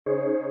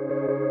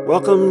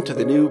Welcome to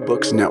the New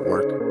Books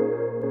Network.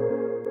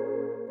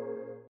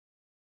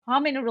 How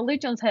many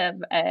religions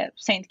have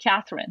Saint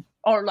Catherine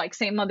or like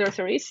Saint Mother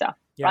Teresa,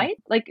 right?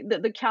 Like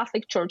the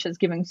Catholic Church has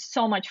given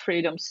so much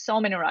freedom, so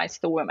many rights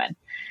to women.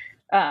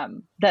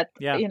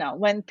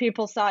 When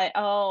people say,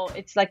 "Oh,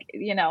 it's like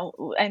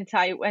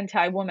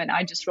anti-woman,"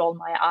 I just roll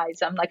my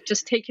eyes. I'm like,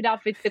 just take it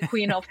up with the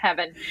Queen of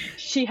Heaven.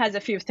 She has a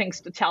few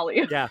things to tell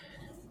you. Yeah.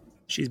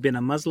 She's been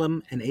a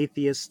Muslim, an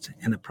atheist,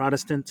 and a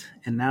Protestant,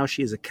 and now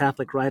she is a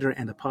Catholic writer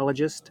and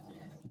apologist.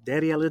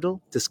 Daria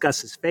Little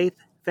discusses faith,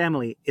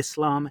 family,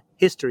 Islam,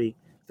 history,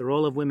 the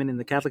role of women in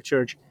the Catholic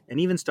Church, and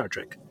even Star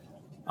Trek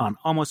on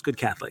Almost Good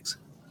Catholics.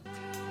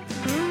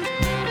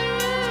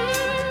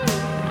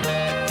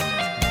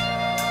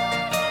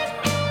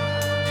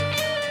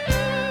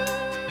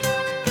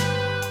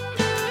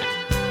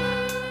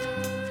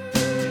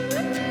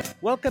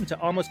 Welcome to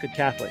Almost Good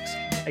Catholics,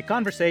 a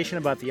conversation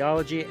about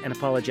theology and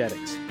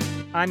apologetics.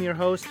 I'm your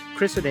host,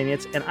 Chris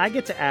Odenius, and I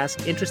get to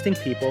ask interesting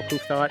people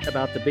who've thought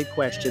about the big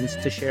questions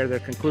to share their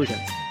conclusions,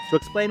 to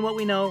explain what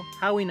we know,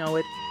 how we know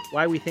it,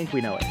 why we think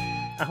we know it.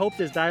 I hope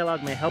this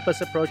dialogue may help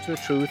us approach the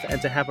truth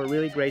and to have a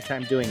really great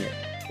time doing it.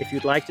 If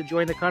you'd like to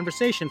join the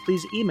conversation,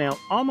 please email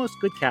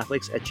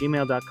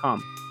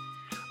almostgoodcatholics@gmail.com.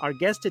 Our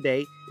guest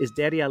today is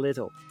Daria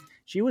Little.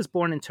 She was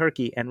born in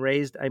Turkey and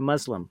raised a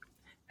Muslim.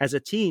 As a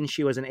teen,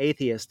 she was an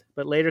atheist,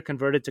 but later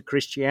converted to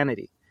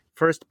Christianity.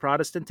 First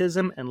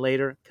Protestantism and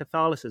later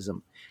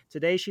Catholicism.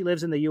 Today she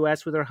lives in the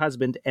U.S. with her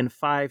husband and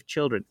 5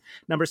 children.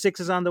 Number 6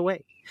 is on the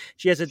way.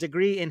 She has a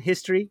degree in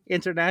history,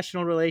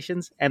 international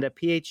relations, and a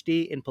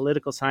PhD in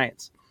political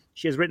science.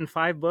 She has written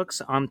 5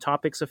 books on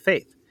topics of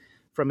faith,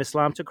 From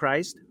Islam to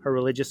Christ, her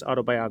religious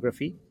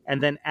autobiography,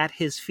 and then At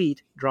His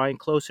Feet, Drawing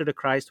Closer to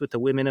Christ with the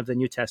Women of the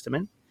New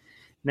Testament.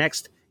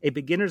 Next, A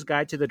Beginner's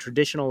Guide to the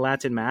Traditional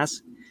Latin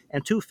Mass,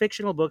 and 2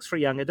 fictional books for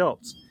young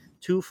adults,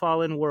 Two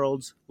Fallen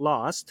Worlds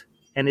Lost,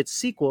 and its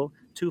sequel,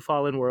 Two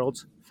Fallen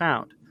Worlds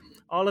Found.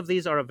 All of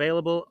these are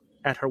available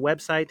at her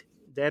website,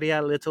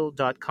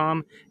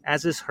 darialittle.com,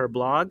 as is her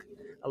blog.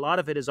 A lot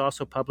of it is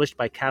also published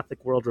by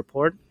Catholic World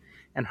Report.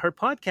 And her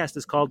podcast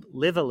is called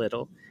Live a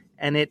Little,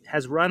 and it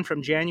has run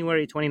from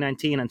January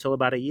 2019 until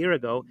about a year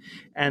ago.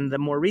 And the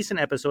more recent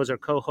episodes are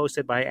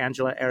co-hosted by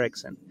Angela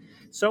Erickson.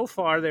 So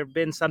far, there have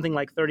been something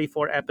like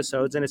 34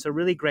 episodes, and it's a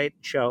really great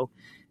show.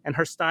 And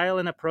her style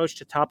and approach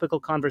to topical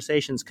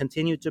conversations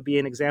continue to be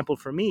an example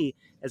for me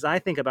as I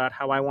think about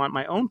how I want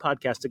my own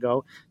podcast to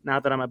go now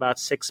that I'm about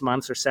 6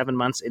 months or 7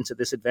 months into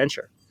this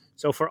adventure.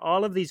 So for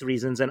all of these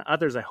reasons and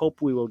others I hope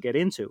we will get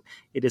into,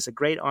 it is a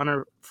great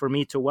honor for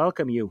me to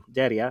welcome you,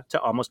 Daria, to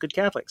Almost Good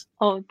Catholics.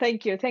 Oh,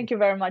 thank you. Thank you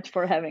very much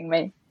for having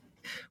me.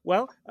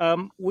 Well,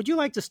 would you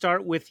like to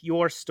start with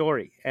your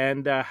story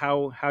and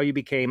how you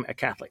became a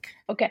Catholic?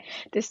 Okay,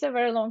 this is a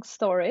very long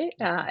story.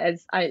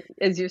 As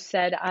you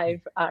said,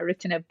 I've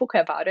written a book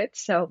about it.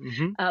 So,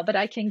 but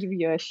I can give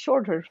you a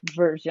shorter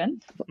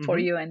version for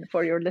you and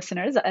for your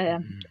listeners.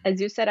 As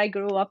you said, I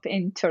grew up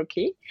in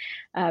Turkey,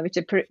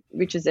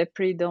 which is a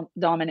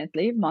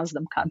predominantly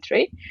Muslim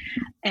country,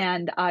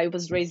 and I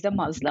was raised a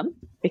Muslim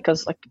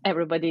because like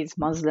everybody is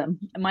Muslim.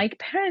 My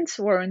parents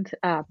weren't.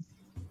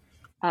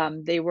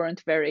 They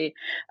weren't very,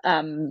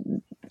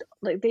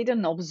 they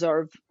didn't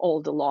observe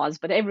all the laws,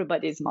 but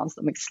everybody's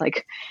Muslim. It's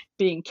like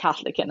being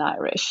Catholic and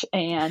Irish.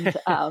 And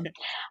and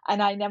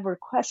I never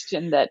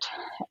questioned it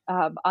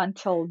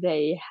until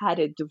they had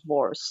a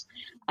divorce.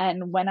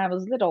 And when I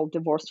was little,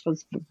 divorce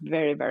was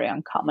very, very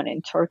uncommon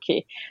in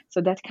Turkey.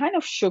 So that kind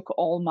of shook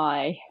all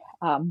my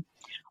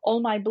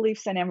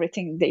beliefs and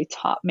everything they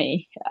taught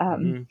me.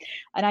 And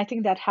I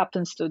think that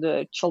happens to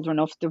the children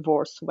of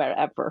divorce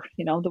wherever,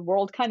 the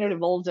world kind of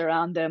revolves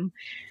around them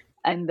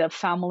and the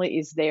family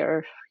is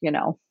their,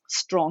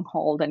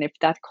 stronghold. And if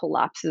that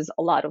collapses,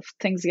 a lot of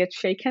things get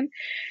shaken.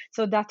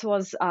 So that's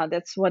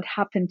what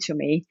happened to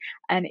me.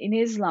 And in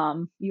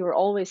Islam, you're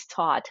always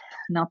taught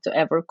not to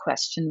ever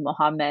question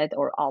Muhammad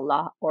or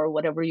Allah or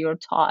whatever you're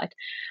taught.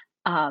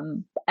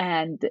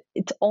 And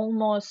it's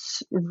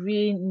almost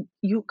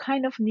you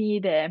kind of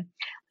need a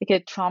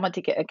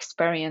traumatic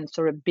experience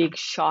or a big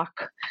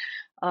shock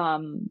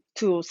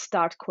to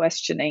start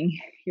questioning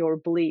your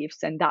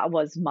beliefs. And that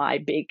was my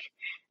big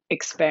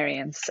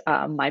experience,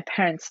 my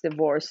parents'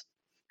 divorce.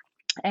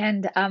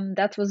 And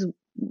that was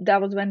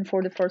when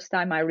for the first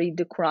time I read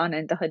the Quran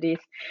and the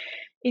Hadith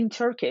in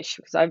Turkish,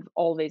 because I've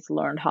always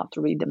learned how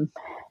to read them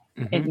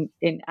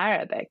in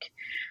Arabic.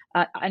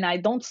 And I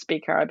don't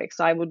speak Arabic,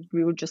 so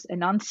we would just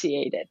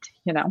enunciate it,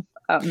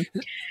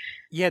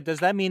 Yeah, does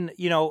that mean,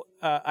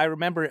 I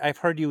remember I've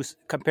heard you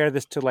compare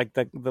this to like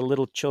the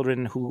little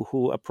children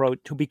who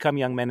become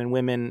young men and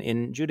women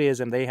in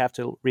Judaism. They have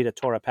to read a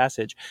Torah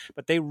passage,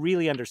 but they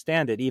really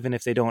understand it, even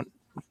if they don't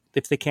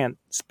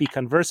speak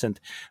conversant.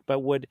 But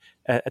would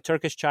a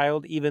Turkish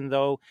child, even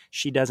though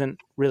she doesn't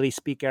really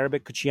speak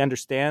Arabic, could she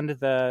understand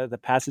the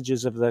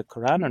passages of the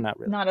Quran or not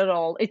really? Not at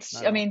all.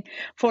 I mean,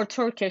 for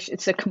Turkish,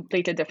 it's a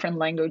completely different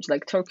language.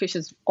 Like Turkish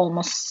is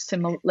almost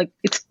similar. Like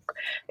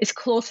it's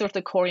closer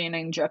to Korean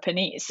and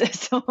Japanese.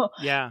 So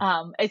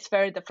it's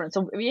very different.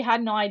 So we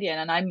had no idea,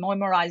 and I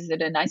memorized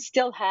it, and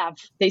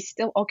they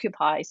still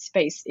occupy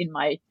space in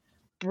my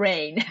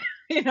brain.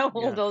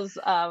 All those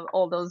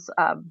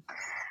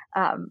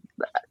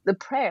the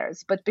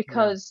prayers. But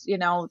because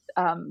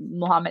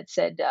Muhammad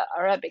said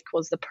Arabic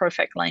was the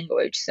perfect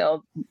language,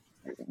 so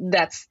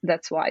that's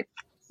why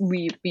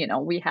we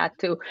had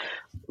to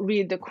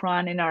read the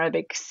Quran in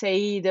Arabic,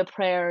 say the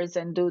prayers,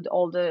 and do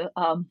all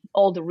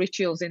the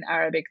rituals in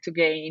Arabic to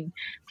gain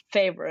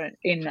favor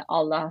in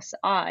Allah's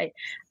eye.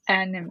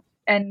 And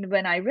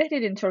when I read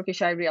it in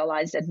Turkish, I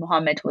realized that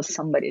Muhammad was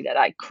somebody that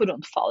I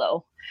couldn't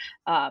follow.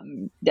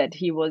 That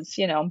he was,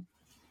 he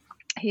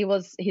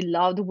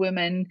loved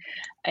women,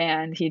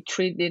 and he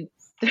treated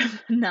them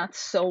not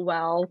so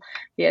well.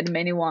 He had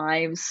many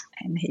wives,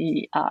 and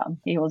he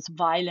was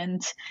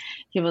violent.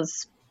 He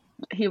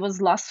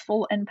was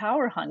lustful and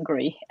power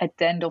hungry at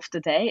the end of the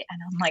day.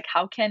 And I'm like,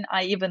 how can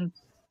I even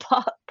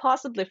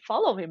possibly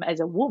follow him as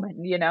a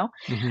woman,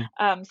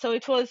 Mm-hmm. So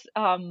it was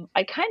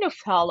I kind of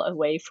fell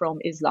away from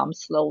Islam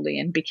slowly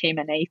and became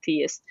an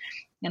atheist,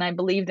 and I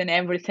believed in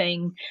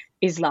everything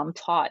Islam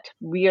taught,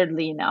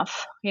 weirdly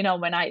enough.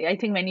 When I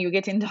think when you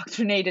get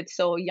indoctrinated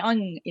so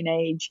young in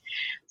age,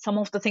 some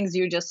of the things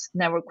you just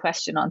never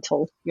question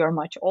until you're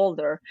much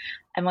older.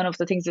 And one of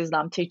the things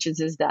Islam teaches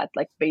is that,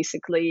 like,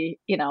 basically,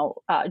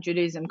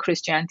 Judaism,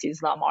 Christianity,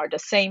 Islam are the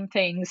same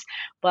things,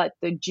 but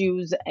the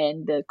Jews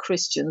and the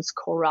Christians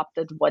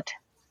corrupted what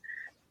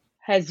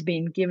has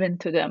been given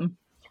to them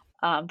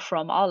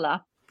from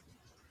Allah.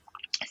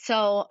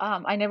 So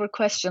I never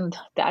questioned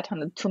that.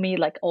 And to me,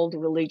 like, all the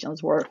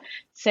religions were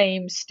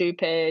same,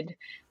 stupid,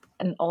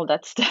 and all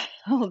that stuff.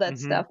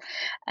 Mm-hmm.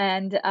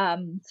 And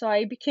so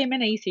I became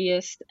an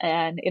atheist,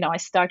 and I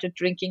started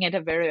drinking at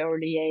a very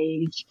early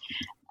age.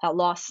 I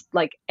lost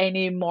like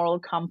any moral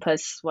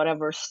compass,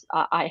 whatever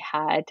I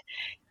had.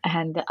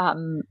 And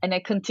I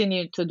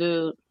continued to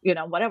do,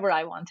 whatever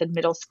I wanted,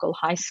 middle school,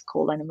 high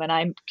school. And when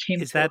I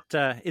came is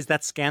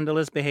that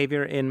scandalous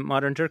behavior in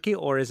modern Turkey,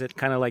 or is it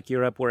kind of like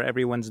Europe where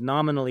everyone's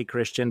nominally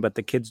Christian, but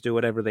the kids do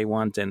whatever they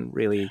want and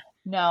really?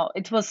 No,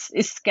 it's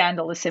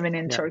scandalous even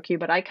in Turkey,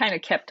 but I kind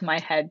of kept my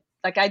head.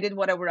 Like, I did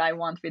whatever I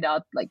want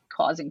without like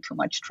causing too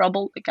much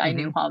trouble. Like, I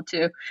knew how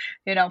to,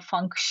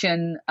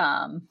 function.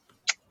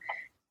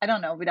 I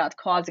don't know, without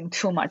causing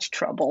too much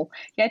trouble.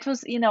 Yeah, it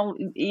was,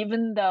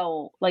 even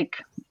though, like,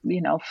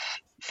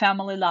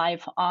 family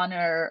life,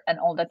 honor, and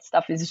all that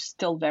stuff is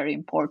still very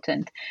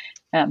important,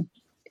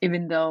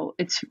 even though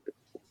it's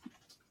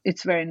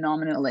very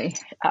nominally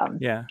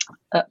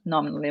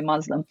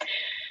Muslim.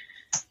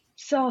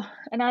 So,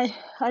 and I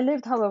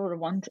lived however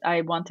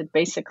I wanted,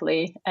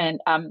 basically, and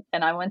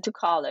I went to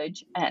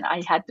college, and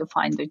I had to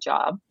find a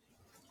job.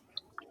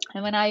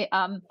 And when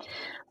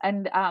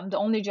the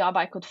only job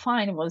I could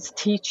find was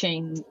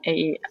teaching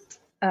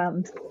to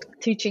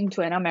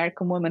an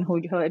American woman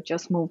who had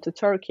just moved to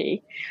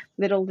Turkey.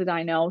 Little did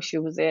I know she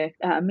was a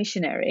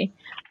missionary,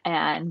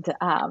 and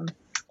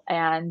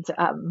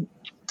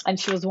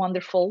she was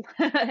wonderful,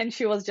 and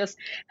she was just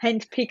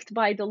handpicked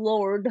by the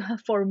Lord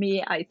for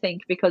me, I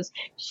think, because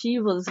she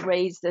was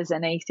raised as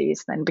an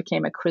atheist and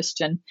became a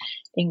Christian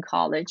in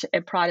college,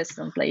 a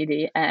Protestant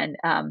lady, and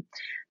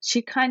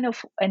she kind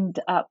of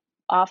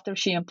after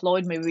she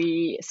employed me,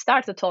 we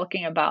started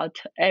talking about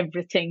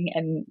everything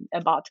and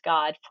about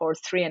God for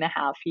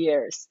 3.5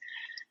 years.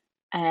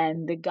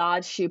 And the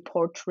God she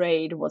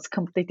portrayed was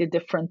completely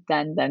different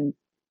than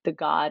the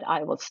God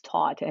I was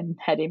taught and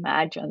had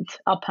imagined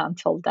up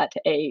until that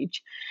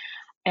age.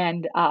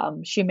 And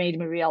she made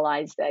me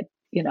realize that,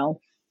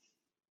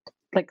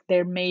 like,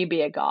 there may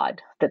be a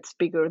God that's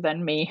bigger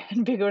than me,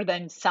 and bigger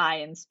than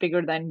science,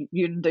 bigger than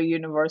the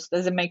universe.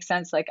 Does it make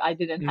sense? Like, I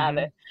didn't have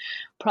a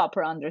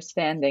proper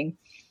understanding,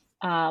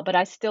 but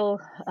I still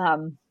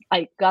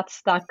I got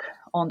stuck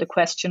on the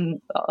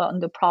question, on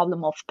the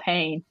problem of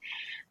pain,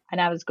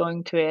 and I was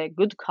going to a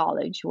good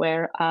college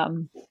where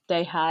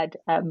they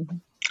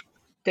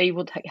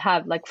would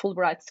have like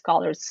Fulbright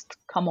scholars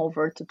come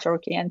over to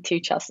Turkey and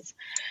teach us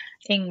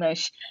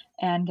English.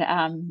 And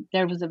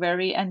there was a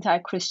very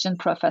anti-Christian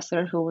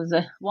professor who was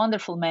a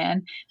wonderful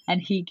man, and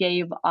he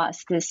gave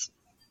us this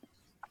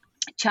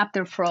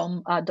chapter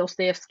from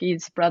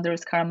Dostoevsky's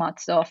Brothers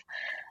Karamazov,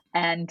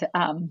 and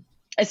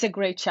it's a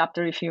great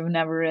chapter. If you've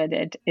never read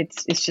it,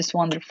 it's just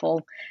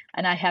wonderful.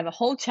 And I have a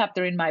whole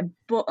chapter in my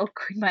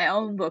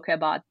own book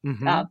about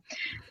the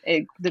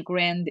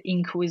Grand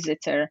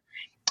Inquisitor.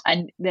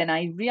 And then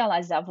I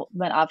realized that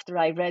after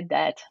I read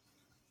that,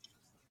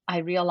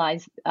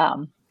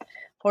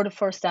 for the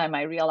first time,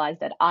 I realized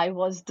that I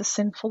was the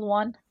sinful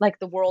one. Like,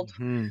 the world,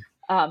 the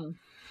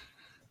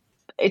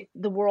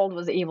world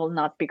was evil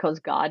not because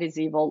God is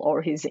evil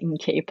or he's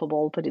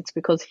incapable, but it's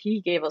because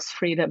he gave us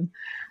freedom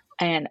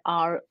and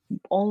our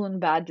own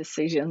bad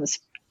decisions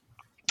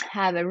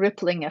have a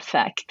rippling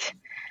effect.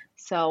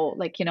 So,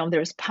 like,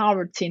 there's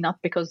poverty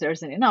not because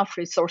there's enough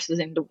resources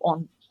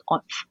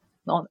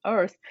on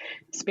earth.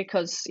 It's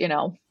because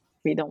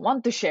we don't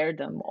want to share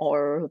them,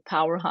 or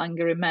power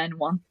hungry men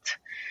want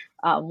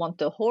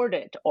to hoard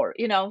it, or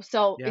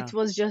so Yeah. it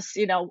was just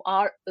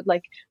I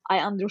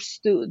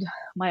understood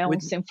my own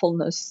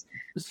sinfulness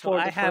So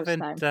I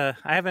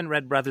haven't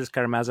read Brothers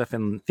Karamazov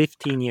in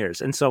 15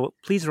 years, and so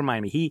please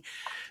remind me.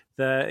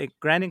 The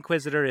Grand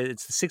Inquisitor,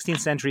 it's the 16th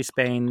century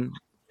Spain.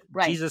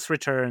 Right. Jesus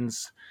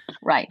returns,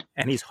 right,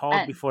 and he's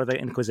hauled before the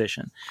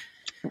Inquisition.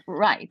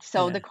 Right.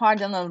 So the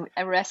cardinal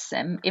arrests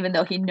him, even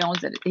though he knows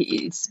that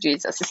it's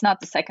Jesus. It's not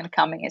the second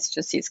coming. It's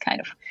just he's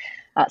kind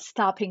of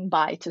stopping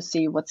by to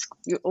see what's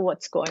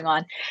going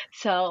on.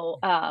 So,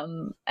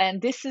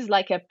 and this is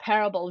like a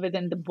parable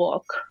within the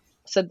book.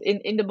 So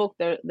in the book,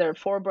 there are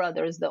four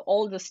brothers. The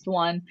oldest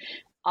one,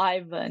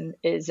 Ivan,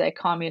 is a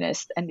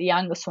communist, and the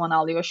youngest one,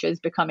 Alyosha, is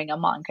becoming a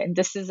monk. And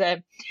this is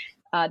a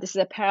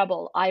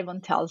parable.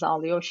 Ivan tells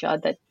Alyosha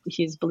that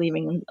he's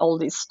believing in all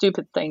these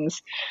stupid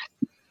things.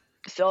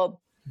 So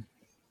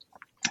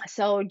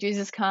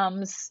Jesus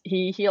comes,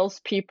 he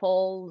heals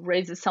people,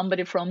 raises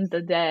somebody from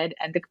the dead,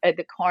 and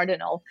the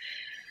cardinal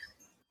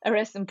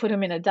arrests him, put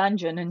him in a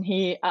dungeon, and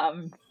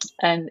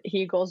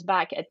he goes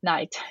back at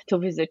night to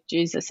visit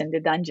Jesus in the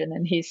dungeon,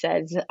 and he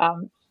says,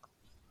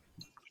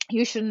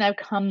 you shouldn't have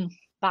come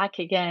back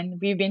again.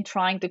 We've been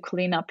trying to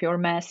clean up your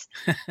mess.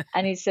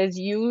 And he says,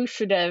 you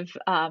should have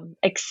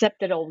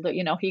accepted all the,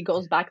 he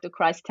goes back to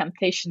Christ's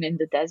temptation in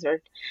the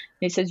desert.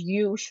 He says,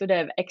 you should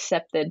have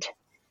accepted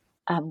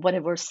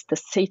whatever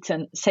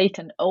the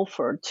Satan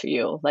offered to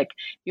you. Like,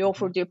 you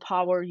offered your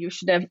power, you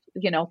should have,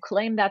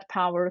 claimed that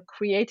power,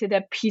 created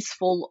a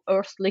peaceful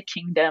earthly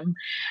kingdom,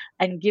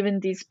 and given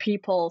these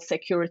people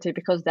security,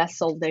 because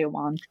that's all they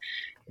want.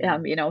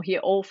 He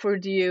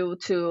offered you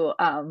to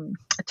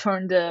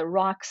turn the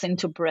rocks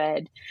into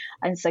bread,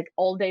 and it's like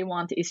all they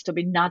want is to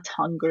be not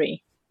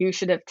hungry. You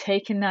should have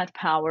taken that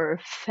power,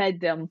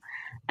 fed them,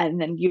 and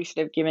then you should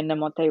have given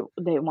them what they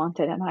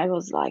wanted. And I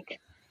was like,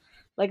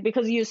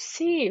 because you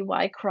see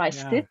why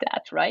Christ did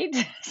that, right?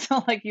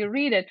 So you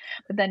read it,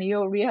 but then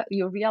you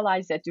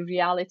realize that the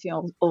reality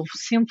of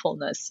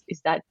sinfulness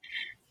is that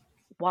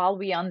while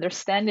we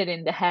understand it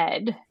in the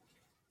head,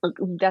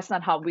 that's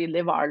not how we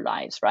live our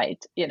lives,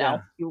 right? We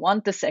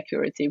want the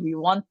security, we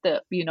want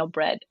the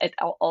bread at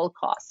all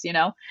costs,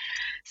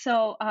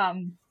 So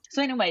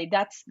anyway,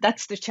 that's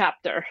the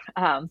chapter.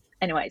 The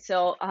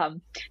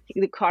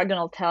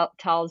cardinal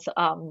tells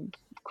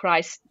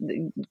Christ,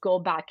 go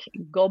back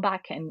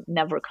and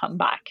never come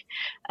back.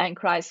 And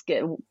Christ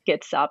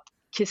gets up,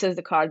 kisses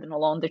the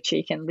cardinal on the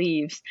cheek, and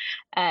leaves.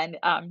 And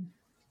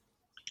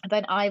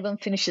then Ivan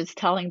finishes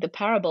telling the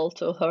parable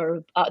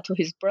to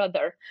his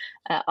brother.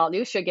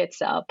 Alyosha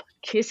gets up,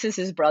 kisses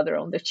his brother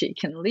on the cheek,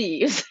 and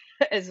leaves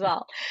as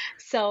well.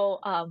 So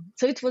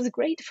it was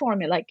great for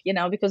me,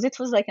 because it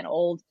was like an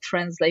old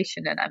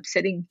translation, and I'm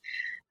sitting,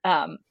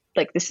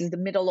 this is the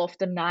middle of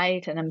the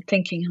night, and I'm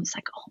thinking, I was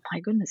like, oh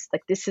my goodness,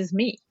 this is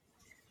me,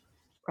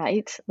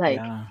 right?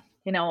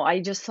 I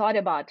just thought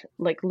about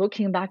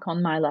looking back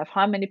on my life,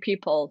 how many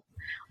people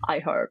I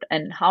hurt,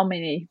 and how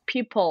many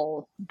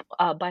people,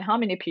 by how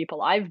many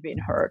people I've been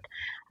hurt,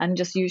 and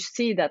just you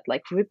see that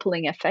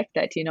rippling effect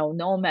that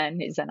no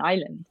man is an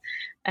island,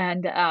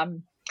 and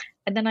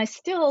then I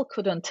still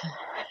couldn't.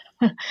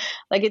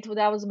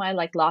 That was my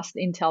last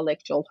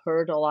intellectual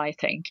hurdle, I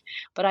think,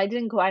 but I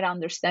didn't quite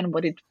understand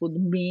what it would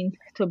mean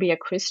to be a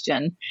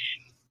Christian.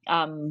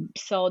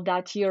 So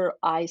that year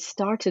I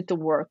started to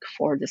work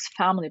for this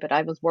family, but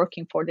I was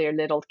working for their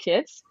little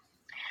kids.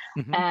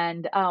 Mm-hmm.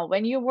 And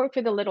when you work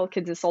with the little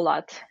kids, it's a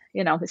lot,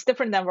 it's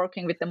different than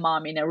working with the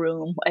mom in a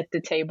room at the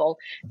table.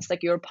 It's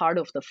like you're part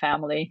of the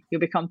family. You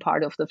become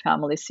part of the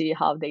family, see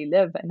how they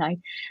live. And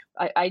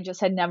I just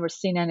had never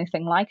seen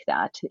anything like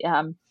that.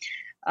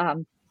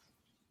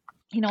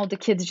 The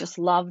kids just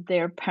loved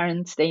their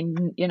parents. They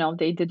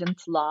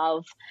didn't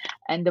love,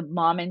 and the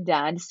mom and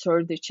dad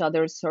served each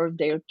other, served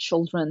their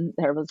children.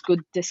 There was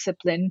good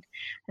discipline,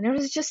 and there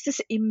was just this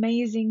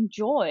amazing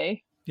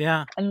joy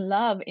and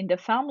love in the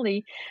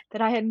family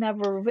that I had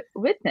never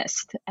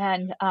witnessed.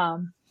 And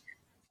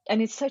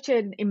it's such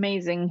an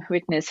amazing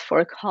witness for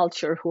a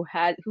culture who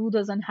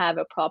doesn't have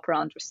a proper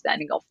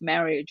understanding of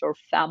marriage or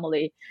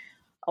family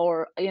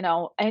or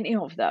any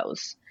of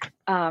those.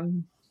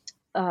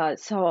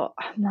 So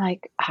I'm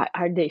like,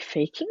 are they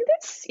faking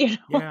this?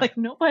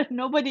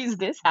 Nobody's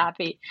this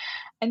happy,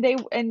 and they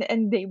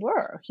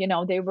were,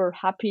 they were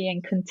happy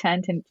and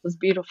content, and it was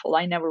beautiful.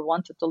 I never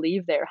wanted to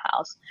leave their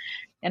house,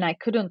 and I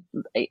couldn't,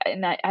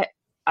 and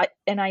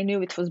I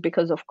knew it was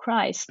because of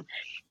Christ,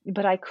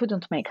 but I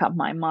couldn't make up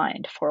my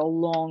mind for a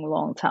long,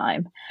 long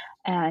time,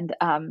 and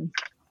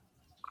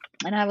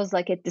I was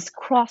at this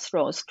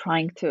crossroads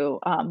trying to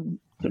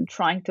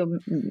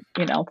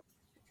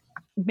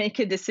make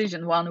a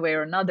decision one way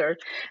or another.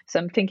 So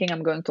I'm thinking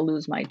I'm going to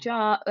lose my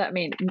job. I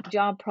mean,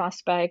 job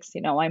prospects.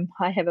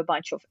 I have a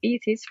bunch of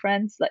atheist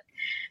friends that,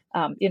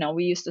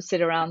 we used to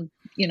sit around,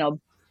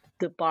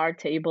 the bar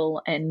table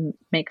and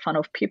make fun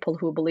of people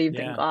who believed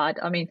in God.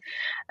 I mean,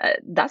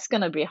 that's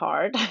gonna be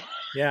hard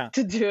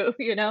to do.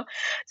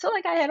 So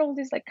like I had all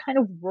these like kind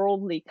of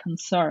worldly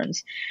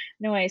concerns.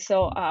 Anyway,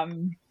 so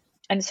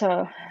and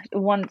so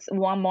one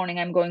morning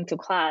I'm going to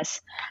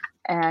class,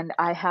 and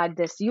I had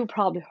this. You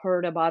probably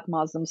heard about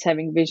Muslims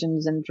having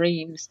visions and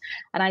dreams,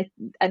 and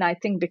I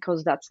think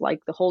because that's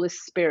like the Holy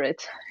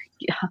Spirit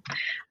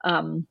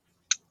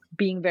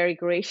being very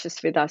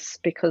gracious with us,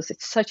 because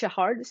it's such a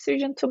hard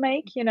decision to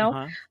make.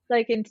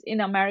 Like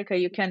in America,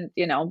 you can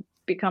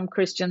become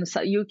Christian,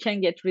 so you can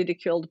get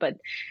ridiculed,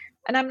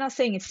 and I'm not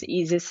saying it's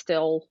easy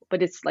still,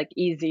 but it's like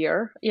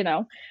easier. You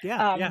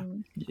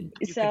can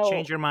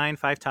change your mind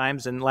 5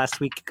 times, and last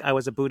week I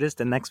was a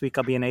Buddhist, and next week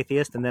I'll be an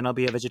atheist, and then I'll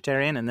be a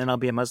vegetarian, and then I'll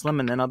be a Muslim,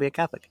 and then I'll be a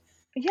Catholic.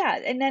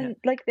 And then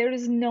like there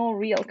is no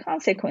real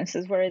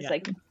consequences, whereas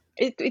like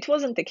it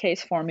wasn't the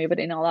case for me, but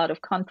in a lot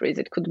of countries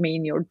it could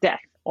mean your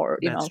death, or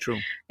That's true.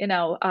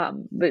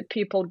 But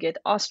people get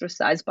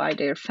ostracized by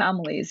their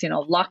families,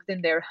 locked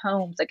in their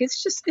homes. Like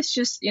it's just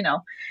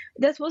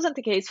that wasn't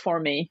the case for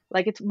me.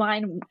 Like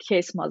my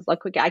case was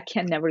like, okay, I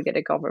can never get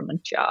a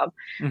government job.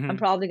 I'm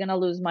probably gonna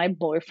lose my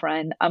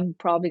boyfriend. I'm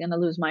probably gonna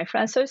lose my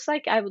friends. So it's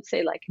like, I would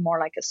say like more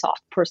like a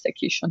soft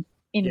persecution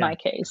in my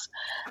case.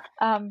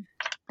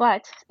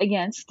 But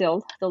again,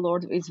 still, the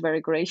Lord is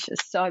very gracious.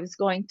 So I was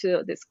going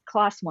to this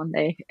class one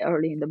day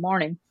early in the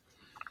morning,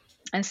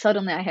 and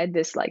suddenly I had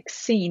this like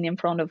scene in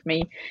front of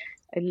me.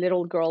 A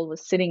little girl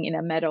was sitting in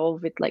a meadow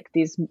with like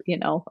these,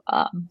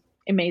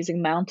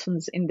 amazing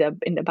mountains in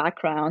the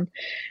background,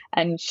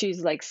 and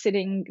she's like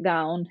sitting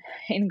down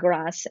in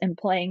grass and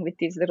playing with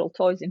these little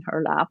toys in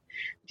her lap.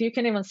 You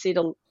can even see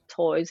the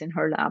toys in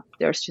her lap.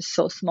 They're just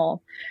so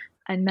small.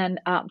 And then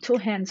 2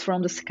 hands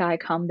from the sky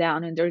come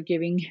down, and they're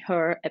giving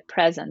her a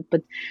present.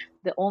 But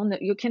the owner,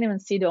 you can't even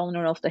see the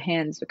owner of the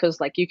hands,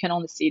 because like you can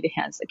only see the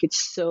hands. Like it's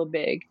so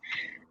big.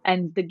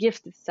 And the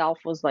gift itself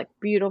was like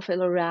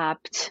beautifully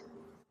wrapped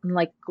and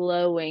like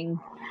glowing.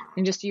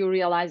 And just you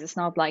realize it's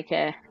not like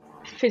a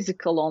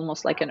physical,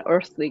 almost like an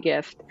earthly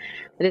gift.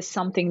 It is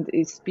something that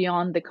is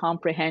beyond the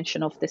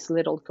comprehension of this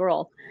little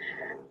girl.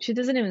 She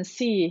doesn't even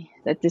see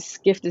that this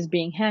gift is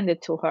being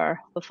handed to her.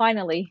 But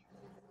finally,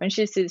 when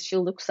she sees, she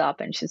looks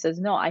up and she says,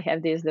 "No, I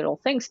have these little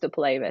things to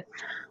play with."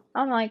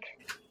 I'm like,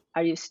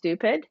 are you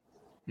stupid?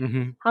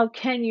 How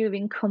can you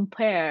even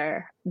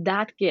compare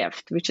that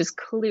gift, which is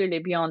clearly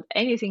beyond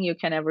anything you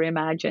can ever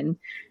imagine,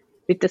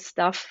 with the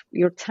stuff,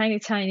 your tiny,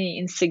 tiny,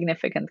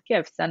 insignificant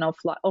gifts? And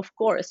of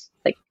course,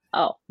 like,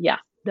 oh yeah,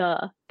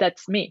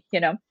 that's me.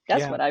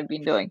 That's what I've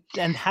been doing.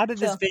 And how did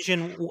this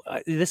vision?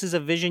 This is a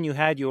vision you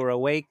had. You were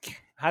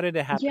awake. How did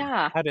it happen?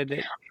 Yeah. How did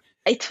it?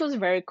 It was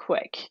very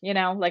quick,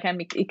 like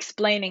I'm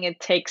explaining, it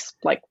takes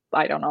like,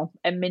 I don't know,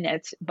 a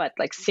minute, but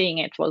like seeing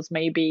it was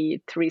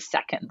maybe 3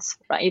 seconds,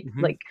 right?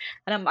 Like,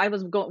 and I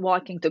was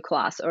walking to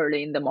class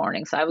early in the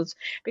morning. So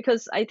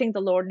because I think the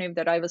Lord knew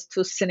that I was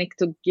too cynic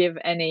to give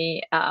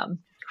any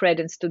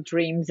credence to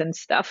dreams and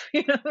stuff,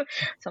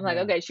 So I'm like,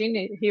 okay,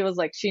 he was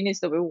like, she needs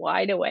to be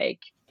wide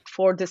awake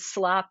for the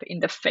slap in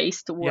the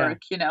face to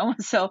work,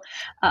 So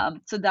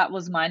that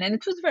was mine. And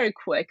it was very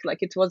quick. Like,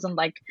 it wasn't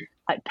like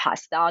I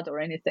passed out or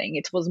anything.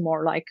 It was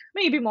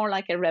maybe more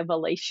like a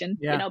revelation,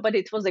 but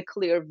it was a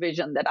clear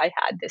vision that I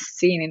had this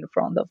scene in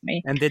front of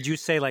me. And did you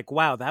say like,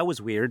 wow, that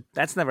was weird?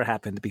 That's never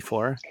happened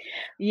before.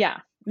 Yeah.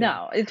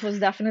 No, it was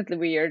definitely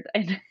weird.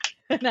 And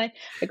I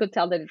could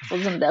tell that it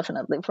wasn't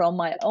definitely from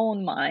my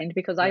own mind,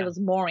 because I was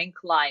more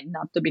inclined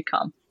not to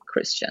become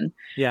Christian.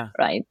 Yeah.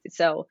 Right.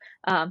 So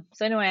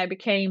anyway,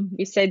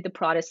 we said the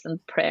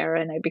Protestant prayer,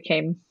 and I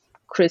became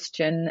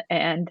Christian,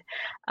 and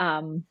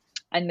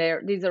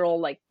these are all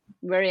like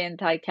very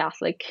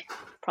anti-Catholic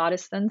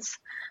Protestants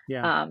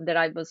that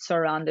I was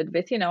surrounded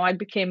with. I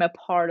became a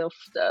part of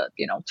the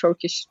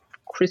Turkish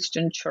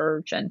Christian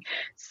church, and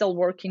still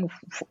working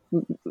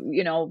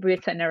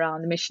with and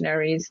around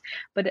missionaries.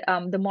 But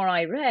the more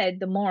I read,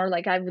 the more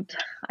like I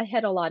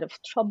had a lot of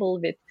trouble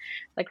with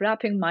like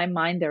wrapping my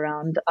mind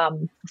around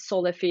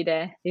sola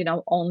fide,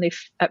 only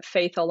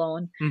faith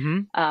alone,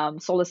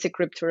 sola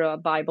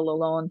scriptura, Bible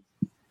alone,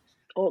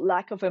 or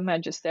lack of a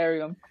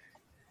magisterium.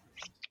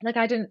 Like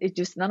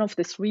none of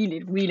this really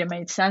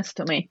made sense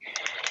to me.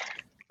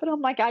 But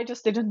I'm like, I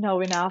just didn't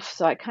know enough.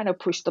 So I kind of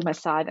pushed them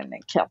aside, and then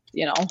kept,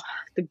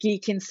 the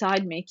geek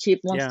inside me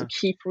wants to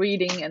keep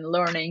reading and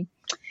learning.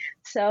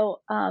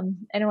 So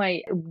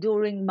anyway,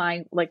 during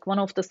my, like, one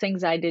of the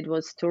things I did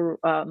was to,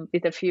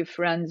 with a few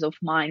friends of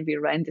mine, we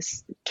ran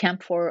this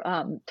camp for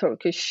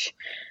Turkish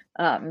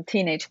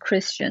teenage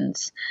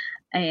Christians.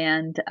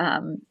 And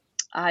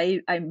I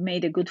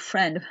made a good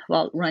friend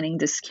while running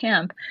this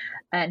camp.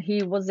 And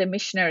he was a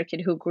missionary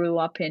kid who grew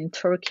up in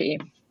Turkey.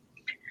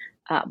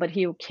 But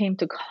he came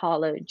to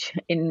college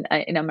in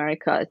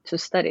America to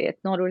study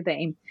at Notre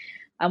Dame.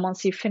 And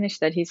once he finished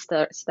that, he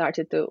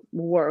started to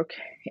work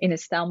in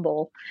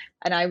Istanbul.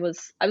 And I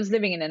was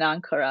living in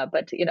Ankara,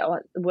 but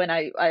when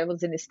I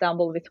was in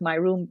Istanbul with my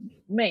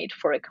roommate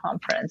for a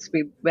conference,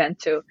 we went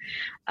to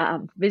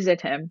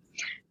visit him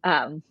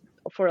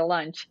for a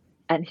lunch.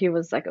 And he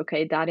was like,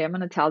 "Okay, Daddy, I'm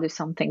going to tell you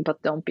something,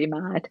 but don't be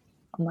mad."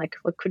 I'm like,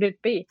 "What could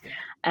it be?"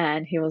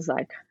 And he was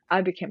like,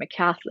 "I became a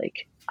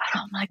Catholic."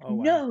 And I'm like, Oh,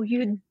 wow. "No,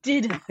 you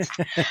didn't.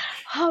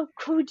 How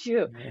could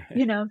you?"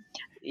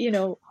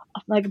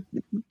 I'm like,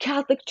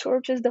 Catholic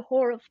Church is the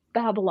whore of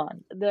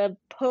Babylon. The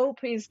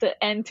Pope is the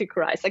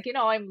Antichrist.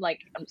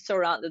 I'm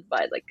surrounded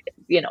by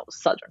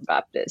Southern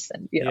Baptists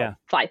and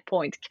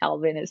 5-point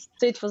Calvinists.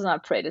 So it was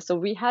not pretty. So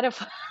we had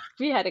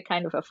a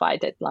kind of a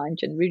fight at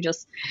lunch, and we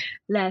just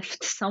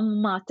left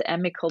somewhat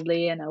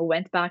amicably. And I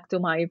went back to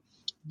my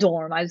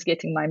dorm. I was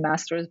getting my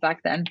master's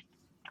back then.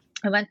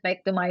 I went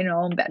back to my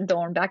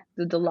dorm, back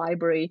to the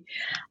library,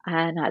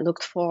 and I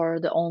looked for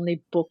the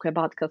only book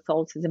about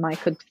Catholicism I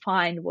could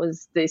find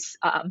was this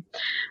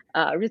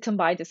written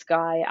by this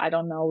guy, I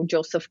don't know,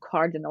 Joseph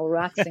Cardinal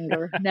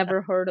Ratzinger,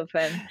 never heard of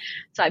him.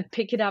 So I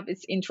pick it up,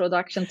 it's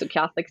Introduction to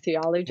Catholic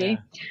Theology,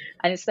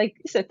 and it's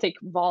a thick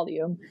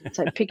volume.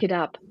 So I pick it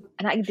up,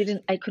 and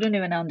I couldn't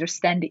even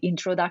understand the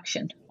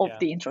introduction of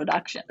the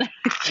introduction.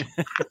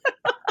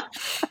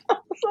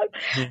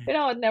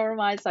 Never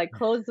mind. So I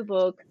closed the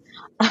book.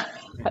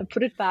 I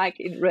put it back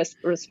in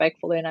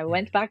respectfully, and I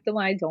went back to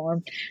my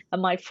dorm.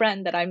 And my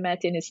friend that I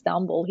met in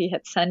Istanbul, he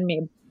had sent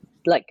me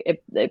like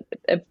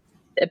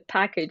a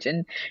package,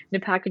 and the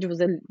package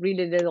was a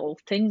really little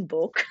thin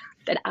book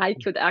that I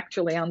could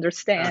actually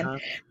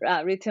understand,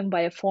 written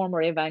by a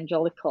former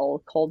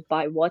evangelical called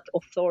By What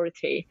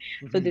Authority.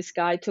 So this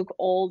guy took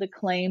all the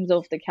claims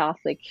of the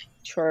Catholic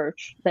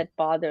Church that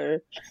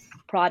bother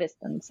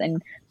Protestants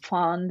and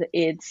found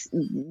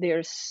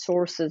their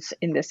sources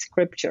in the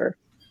scripture.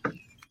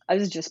 It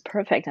was just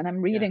perfect. And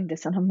I'm reading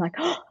this, and I'm like,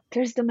 "Oh,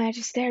 there's the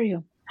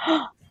magisterium.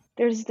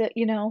 There's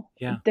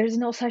there's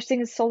no such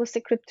thing as sola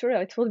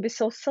scriptura. It would be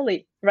so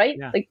silly, right?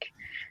 Like,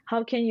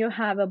 how can you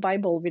have a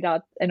Bible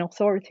without an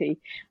authority?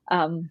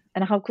 And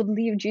how could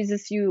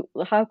Jesus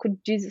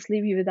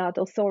leave you without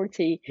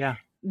authority?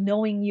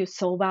 Knowing you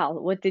so well."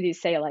 What did he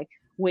say? Like,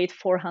 wait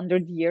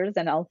 400 years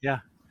and I'll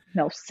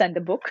send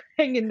a book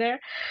hanging there,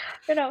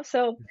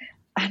 So,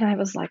 and I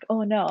was like,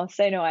 "Oh no!"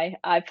 So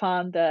I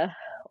found the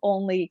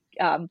only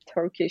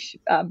Turkish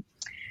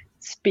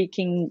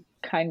speaking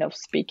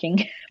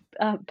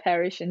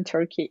parish in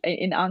Turkey,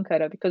 in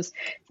Ankara, because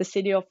the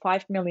city of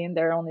 5 million,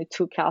 there are only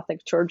 2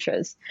 Catholic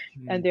churches,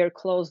 and they're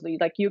closely,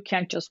 like, you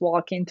can't just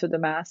walk into the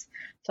mass.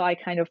 So I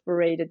kind of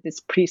berated this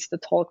priest to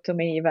talk to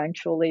me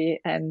eventually,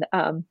 and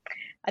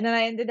then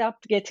I ended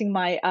up getting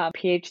my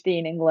PhD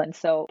in England.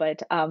 So,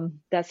 but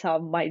that's how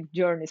my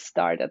journey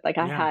started. Like,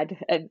 I had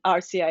an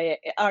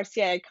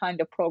RCIA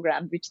kind of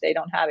program, which they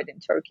don't have it in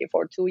Turkey,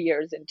 for 2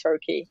 years in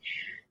Turkey,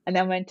 and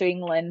then went to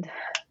England.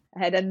 I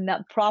had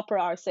a proper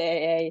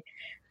RCIA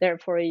there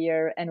for a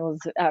year, and was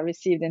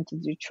received into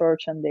the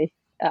church on the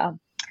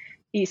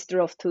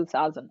Easter of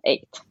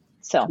 2008.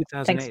 So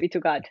 2008. Thanks be to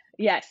God.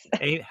 Yes.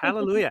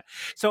 Hallelujah.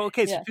 So,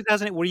 okay. So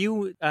 2008,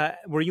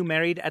 were you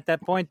married at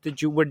that point?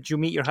 Did you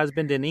meet your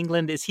husband in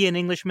England? Is he an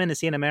Englishman? Is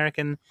he an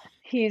American?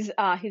 He's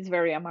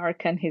very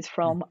American. He's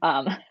from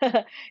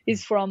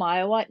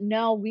Iowa.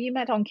 No, we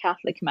met on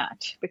Catholic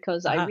Match,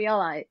 because I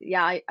realized,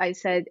 I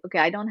said, okay,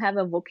 I don't have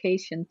a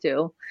vocation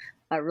to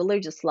a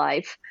religious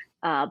life.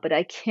 But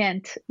I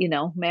can't,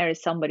 marry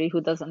somebody who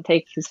doesn't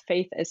take his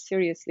faith as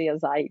seriously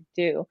as I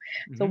do.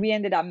 So we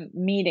ended up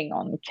meeting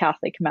on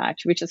Catholic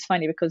Match, which is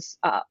funny because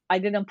I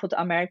didn't put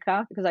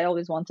America because I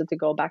always wanted to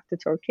go back to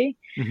Turkey.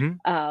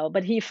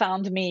 But he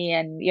found me,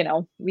 and,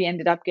 we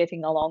ended up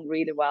getting along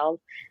really well.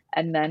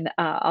 And then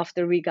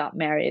after we got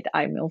married,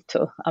 I moved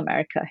to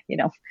America.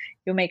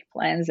 You make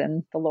plans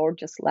and the Lord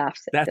just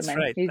laughs at them.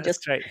 Right.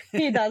 That's right.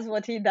 He does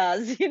what he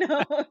does, You're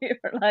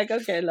like,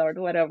 okay, Lord,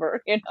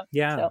 whatever,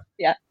 Yeah. So,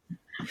 yeah.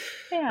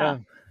 Yeah.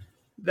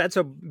 That's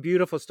a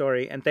beautiful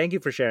story, and thank you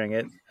for sharing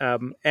it.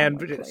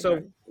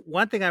 So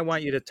one thing I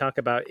want you to talk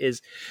about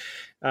is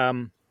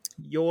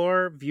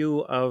your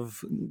view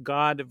of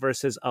God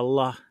versus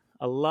Allah.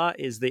 Allah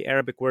is the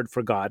Arabic word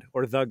for God,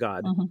 or the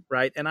God,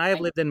 right? And I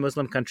have lived in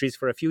Muslim countries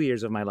for a few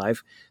years of my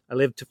life. I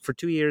lived for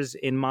 2 years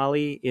in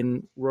Mali,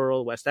 in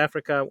rural West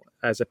Africa,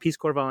 as a Peace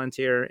Corps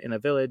volunteer in a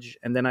village.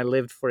 And then I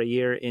lived for a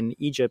year in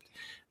Egypt,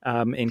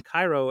 in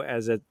Cairo,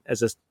 as a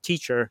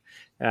teacher.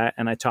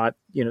 And I taught,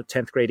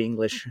 10th grade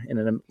English in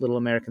a little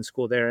American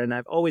school there. And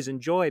I've always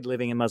enjoyed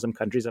living in Muslim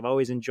countries. I've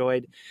always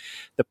enjoyed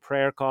the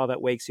prayer call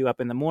that wakes you up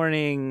in the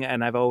morning.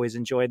 And I've always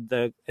enjoyed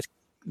the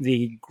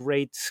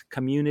great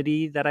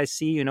community that I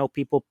see.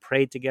 People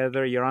pray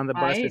together. You're on the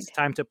bus. Right. It's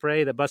time to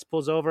pray. The bus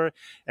pulls over.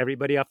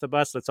 Everybody off the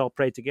bus. Let's all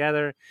pray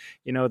together.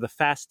 The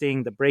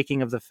fasting, the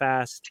breaking of the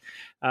fast.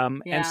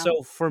 And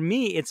so for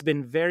me, it's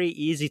been very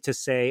easy to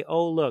say,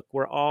 oh, look,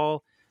 we're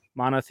all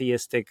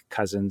monotheistic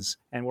cousins,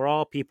 and we're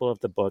all people of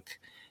the book,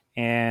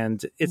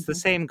 and it's the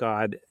same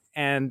God.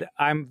 And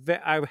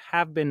I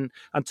have been,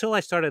 until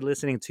I started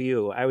listening to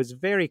you, I was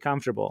very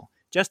comfortable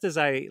just as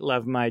I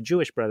love my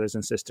Jewish brothers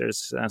and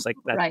sisters. It's like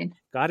that. Right.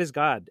 God is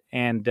God,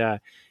 and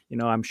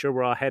I'm sure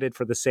we're all headed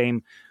for the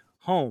same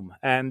home.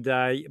 And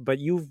but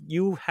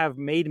you have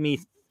made me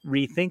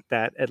rethink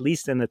that, at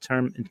least in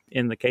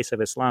the case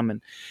of Islam.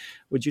 And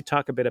would you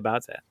talk a bit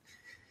about that?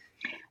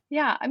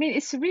 Yeah, I mean,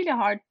 it's really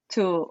hard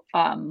to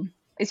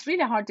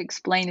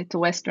explain it to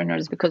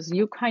Westerners, because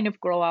you kind of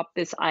grow up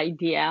this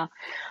idea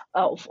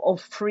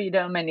of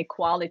freedom and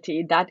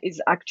equality that is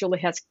actually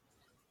has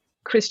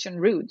Christian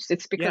roots.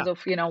 It's because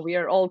of, we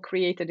are all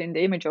created in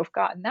the image of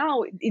God.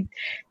 Now,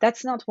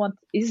 that's not what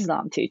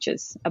Islam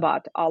teaches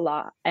about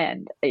Allah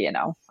and, and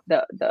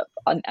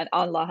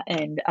Allah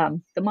and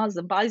the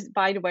Muslim.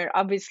 By the way,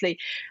 obviously,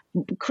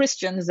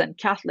 Christians and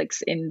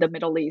Catholics in the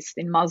Middle East,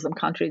 in Muslim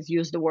countries,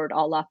 use the word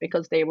Allah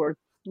because they were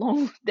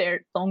long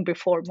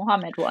before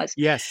Muhammad was.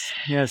 Yes.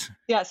 Yeah.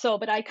 So,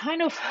 but I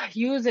kind of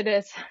use it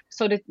as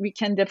so that we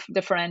can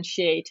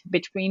differentiate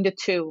between the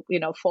two,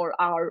 for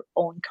our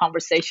own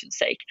conversation's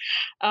sake.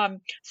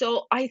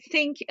 So I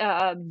think,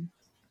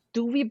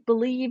 do we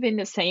believe in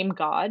the same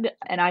God?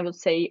 And I would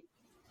say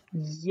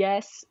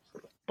yes,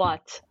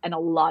 but, and a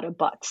lot of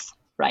buts.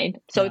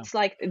 Right. So it's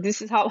like,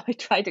 this is how I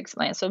try to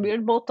explain. So we're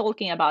both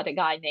talking about a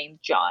guy named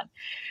John.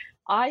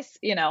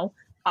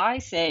 I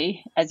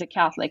say, as a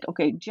Catholic,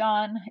 okay,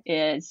 John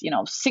is,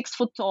 6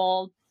 foot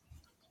tall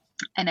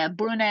and a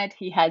brunette.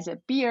 He has a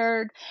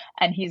beard,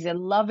 and he's a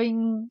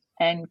loving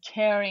and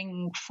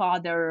caring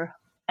father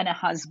and a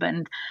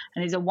husband,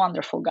 and he's a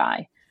wonderful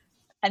guy.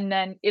 And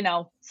then,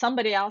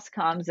 somebody else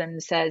comes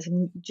and says,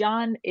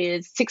 John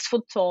is 6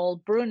 foot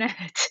tall,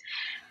 brunette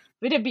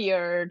with a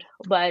beard,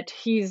 but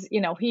he's,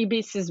 he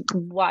beats his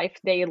wife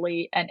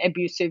daily and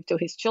abusive to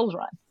his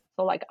children.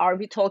 So, like, are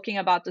we talking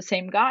about the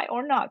same guy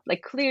or not?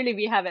 Like, clearly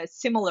we have a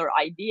similar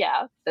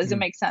idea. Does it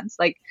make sense?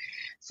 Like,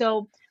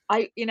 so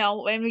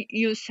when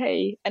you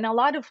say, and a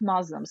lot of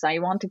Muslims, I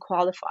want to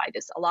qualify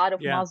this, a lot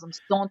of Muslims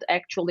don't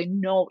actually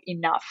know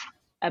enough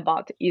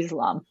about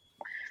Islam.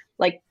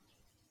 Like,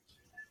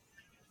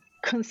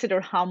 consider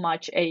how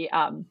much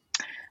anybody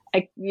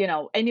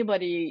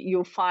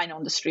you find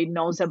on the street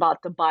knows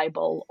about the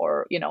Bible,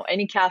 or,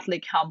 any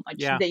Catholic, how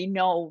much they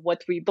know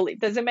what we believe.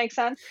 Does it make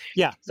sense?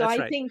 Yeah. So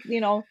I think,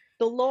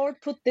 the Lord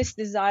put this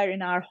desire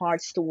in our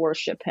hearts to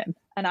worship him.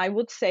 And I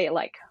would say,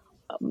 like,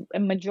 a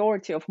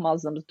majority of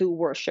Muslims do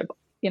worship,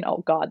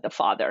 God the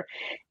Father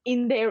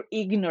in their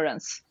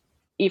ignorance,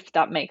 if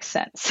that makes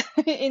sense,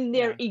 in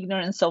their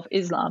ignorance of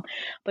Islam.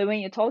 But when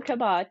you talk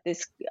about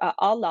this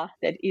Allah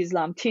that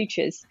Islam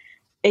teaches,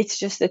 it's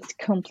just a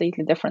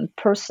completely different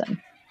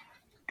person.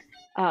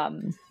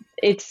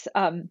 He's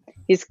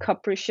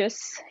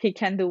capricious. He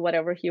can do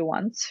whatever he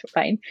wants,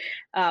 right?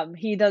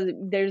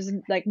 There's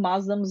like,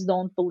 Muslims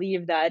don't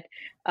believe that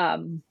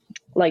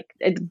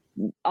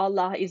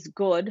Allah is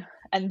good,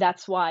 and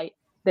that's why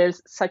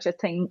there's such a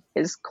thing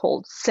is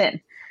called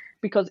sin,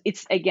 because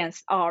it's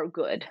against our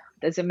good.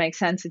 Does it make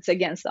sense? It's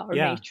against our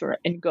nature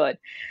and good.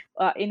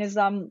 In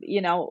Islam,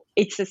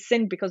 it's a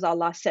sin because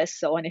Allah says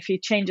so. And if he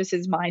changes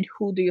his mind,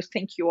 who do you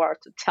think you are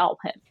to tell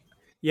him?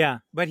 Yeah,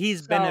 but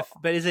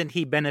but isn't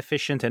he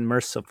beneficent and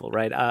merciful,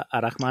 right?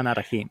 Ar-Rahman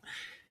Ar-Rahim.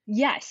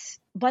 Yes,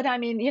 but I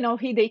mean,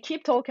 they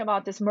keep talking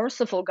about this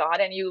merciful God,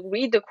 and you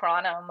read the Quran,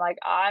 and I'm like,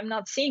 I'm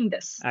not seeing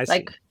this. I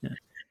see. Yeah.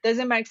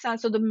 Doesn't make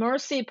sense. So the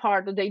mercy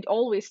part, they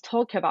always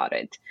talk about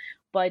it.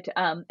 But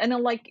and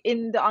then, like,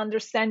 in the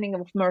understanding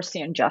of mercy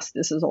and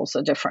justice is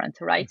also different,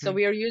 right? Mm-hmm. So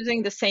we are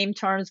using the same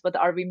terms, but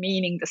are we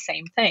meaning the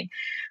same thing?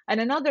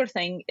 And another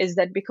thing is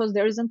that because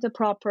there isn't a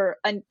proper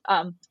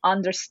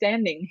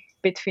understanding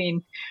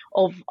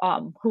of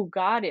who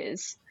God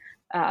is,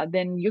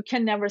 then you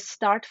can never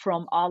start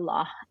from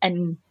Allah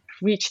and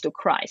reach to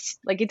Christ.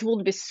 Like, it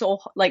would be so,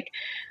 like,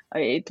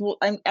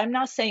 I'm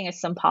not saying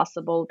it's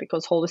impossible,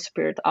 because Holy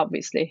Spirit,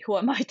 obviously, who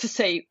am I to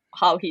say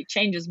how he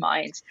changes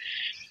minds?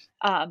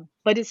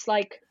 But it's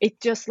like,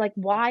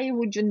 why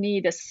would you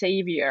need a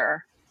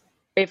savior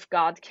if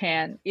God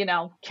can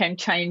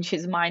change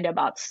his mind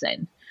about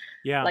sin?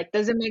 Yeah. Like,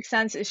 does it make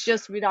sense? It's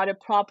just without a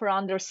proper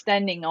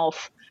understanding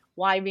of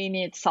why we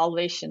need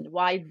salvation,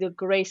 why the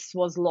grace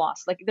was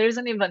lost. Like, there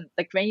isn't even,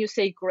 like, when you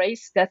say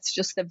grace, that's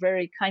just a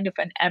very kind of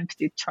an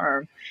empty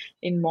term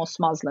in most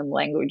Muslim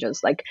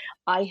languages. Like,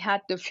 I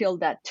had to feel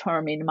that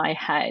term in my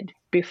head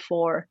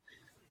before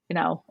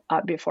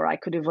I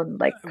could even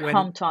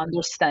come to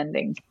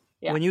understanding.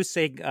 Yeah. When you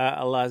say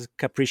Allah's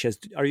capricious,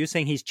 are you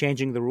saying he's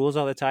changing the rules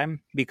all the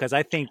time? Because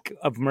I think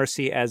of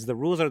mercy as the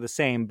rules are the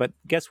same, but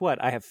guess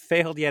what? I have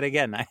failed yet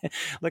again. I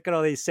look at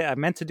all these, I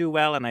meant to do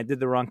well and I did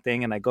the wrong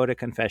thing, and I go to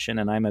confession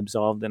and I'm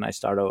absolved and I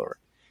start over.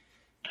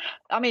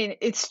 I mean,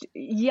 it's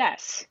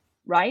yes,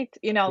 right?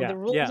 The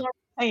rules are the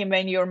same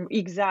when you're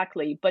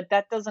exactly, but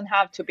that doesn't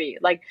have to be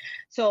like,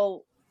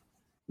 so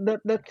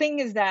the thing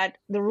is that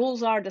the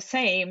rules are the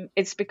same.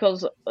 It's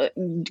because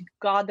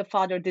God the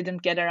Father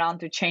didn't get around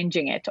to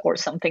changing it or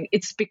something.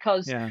 It's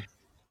because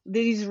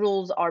these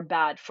rules are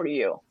bad for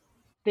you.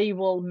 they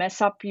will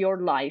mess up your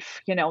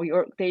life.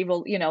 They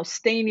will,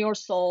 stain your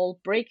soul,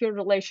 break your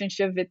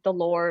relationship with the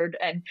Lord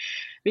and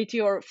with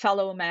your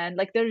fellow man.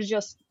 Like, there's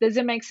just, does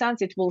it make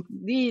sense?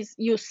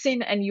 You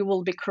sin and you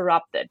will be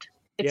corrupted.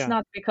 It's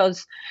not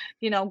because,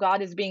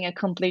 God is being a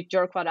complete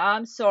jerk, but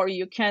I'm sorry,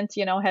 you can't,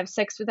 have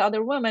sex with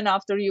other women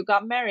after you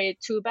got married.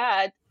 Too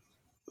bad.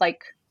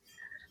 Like,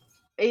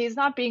 he's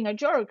not being a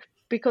jerk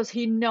because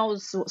he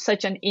knows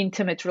such an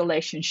intimate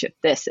relationship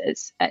this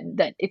is, and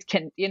that it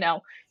can,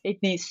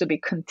 it needs to be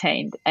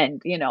contained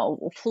and,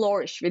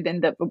 flourish within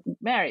the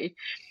marriage.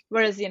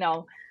 Whereas,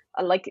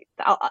 like,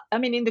 I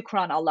mean, in the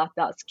Quran, Allah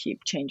does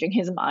keep changing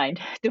his mind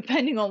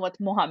depending on what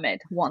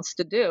Muhammad wants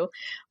to do.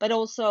 But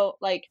also,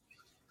 like,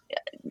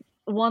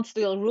 once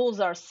the rules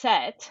are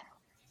set,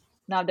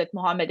 now that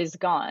Muhammad is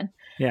gone,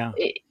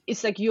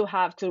 it's like you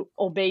have to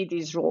obey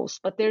these rules,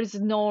 but there's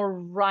no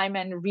rhyme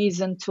and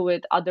reason to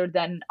it other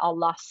than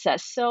Allah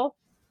says so.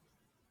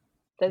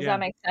 Does that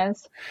make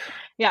sense?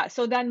 Yeah.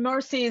 So then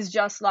mercy is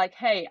just like,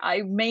 hey,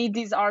 I made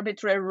these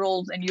arbitrary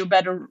rules and you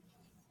better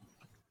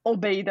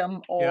obey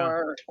them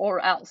or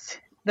else.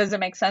 Does it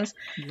make sense?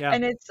 Yeah.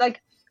 And it's like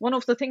one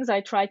of the things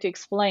I try to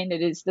explain,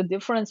 it is the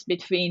difference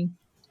between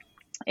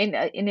in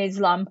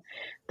Islam,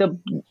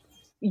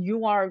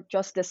 you are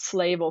just a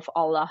slave of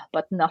Allah,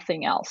 but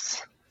nothing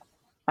else,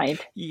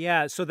 right?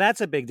 Yeah, so that's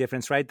a big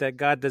difference, right? That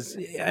God does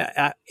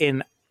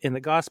in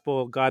the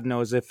gospel, God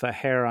knows if a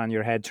hair on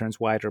your head turns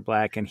white or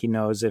black, and He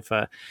knows if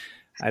a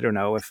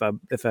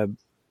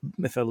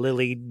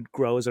lily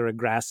grows or a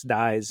grass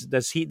dies.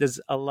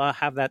 Does Allah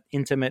have that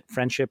intimate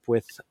friendship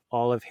with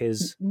all of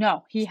His?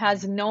 No, He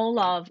has no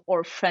love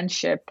or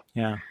friendship.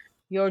 Yeah,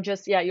 you're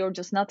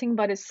just nothing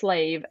but a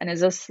slave, and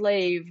as a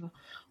slave,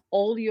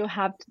 all you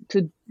have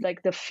to,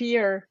 like, the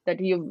fear that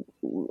you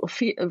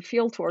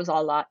feel towards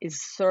Allah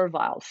is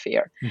servile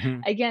fear.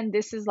 Mm-hmm. Again,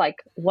 this is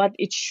like what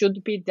it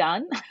should be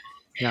done.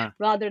 Yeah.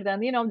 Rather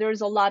than,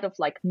 there's a lot of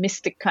like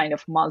mystic kind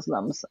of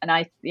Muslims,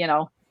 and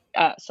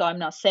so I'm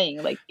not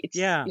saying like it's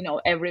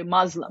every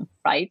Muslim,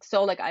 right?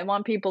 So like I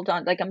want people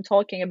to, like, I'm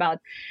talking about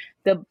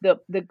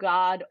the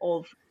God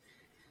of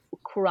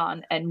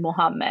Quran and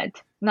Muhammad,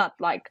 not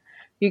like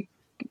you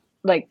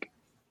like.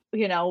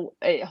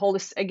 A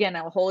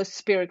Holy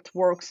Spirit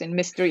works in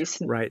mysterious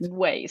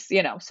ways,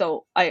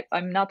 so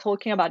I'm not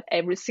talking about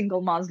every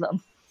single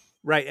Muslim.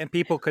 Right. And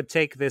people could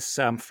take this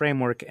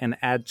framework and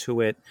add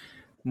to it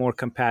more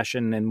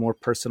compassion and more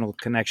personal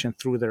connection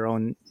through their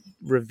own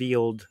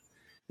revealed,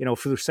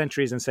 through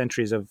centuries and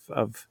centuries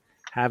of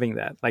having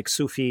that, like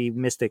Sufi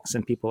mystics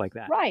and people like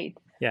that. Right.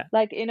 Yeah.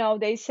 Like,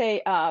 they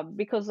say,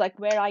 because like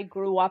where I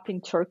grew up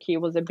in Turkey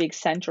was a big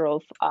center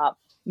of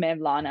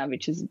Mevlana,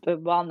 which is a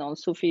well-known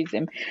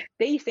Sufism.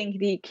 They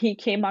think he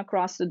came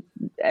across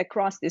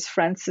these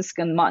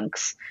Franciscan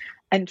monks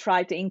and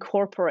tried to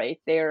incorporate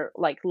their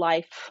like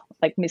life,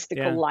 like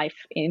mystical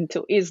life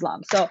into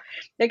Islam. So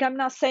like I'm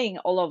not saying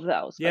all of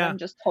those, but I'm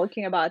just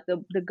talking about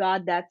the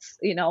God that's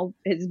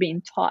is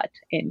being taught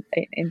in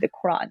the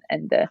Quran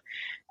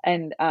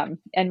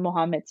and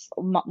Muhammad's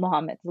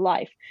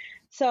life.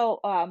 So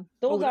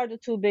those are the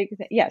two big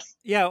things. Yes.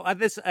 Yeah.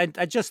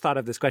 I just thought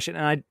of this question,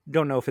 and I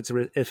don't know if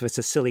it's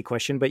a silly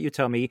question, but you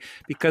tell me,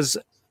 because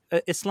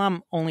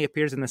Islam only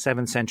appears in the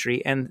 7th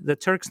century, and the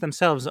Turks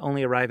themselves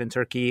only arrive in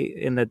Turkey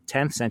in the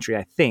 10th century,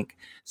 I think.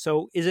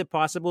 So is it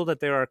possible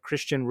that there are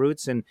Christian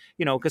roots? And,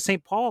 because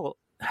St. Paul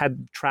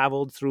had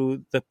traveled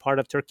through the part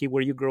of Turkey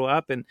where you grew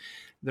up, and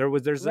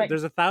there's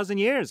 1,000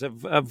 years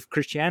of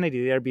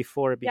Christianity there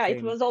before it became. Yeah,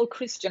 it was all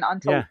Christian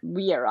until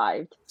we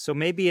arrived. So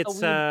maybe it's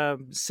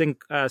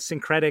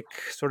syncretic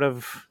sort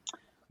of.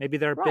 Maybe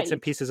there are bits and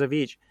pieces of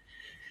each.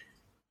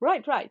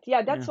 Right.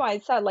 Yeah, that's why I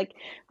said like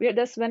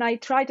that's when I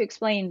try to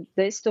explain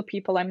this to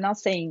people. I'm not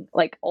saying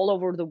like all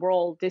over the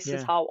world this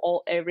is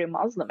how every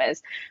Muslim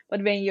is,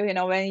 but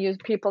when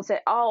people say,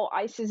 oh,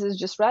 ISIS is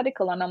just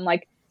radical, and I'm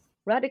like,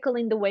 radical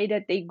in the way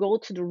that they go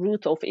to the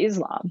root of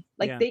Islam.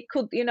 Like they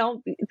could,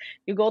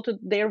 you go to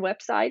their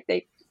website,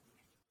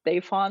 they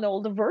found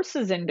all the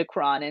verses in the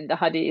Quran and the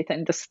Hadith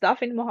and the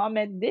stuff in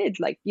Muhammad did.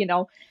 Like,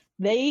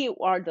 they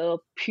are the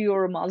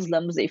pure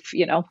Muslims, if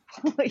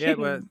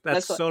well,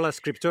 that's sola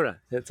scriptura.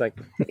 It's like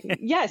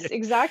yes,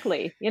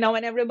 exactly. And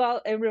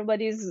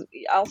everybody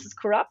else is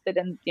corrupted,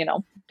 and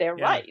they're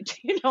right.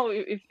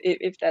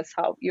 If that's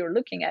how you're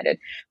looking at it.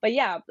 But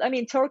yeah, I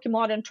mean,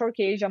 modern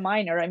Turkey, Asia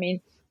Minor. I mean,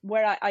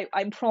 where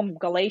I'm from,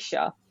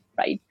 Galatia,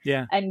 right?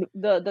 Yeah. And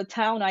the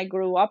town I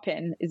grew up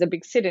in is a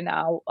big city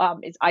now.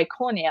 It's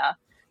Iconia,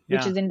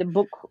 which is in the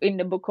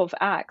book of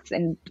Acts,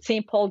 and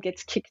St. Paul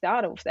gets kicked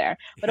out of there.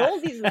 But all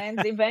these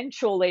lands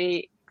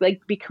eventually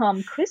like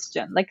become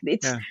Christian. Like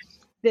it's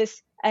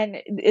this,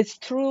 and it's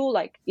through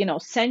like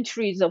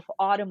centuries of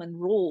Ottoman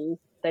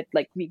rule that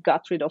like we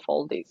got rid of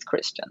all these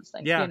Christians.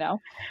 Like,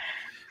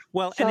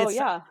 Well, so,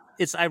 and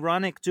it's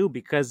ironic too,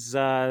 because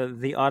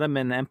the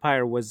Ottoman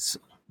Empire was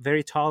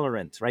very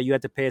tolerant, right? You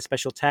had to pay a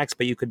special tax,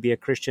 but you could be a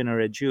Christian or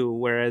a Jew,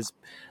 whereas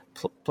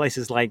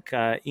places like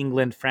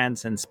England,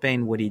 France, and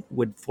Spain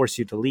would force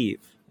you to leave,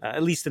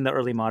 at least in the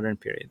early modern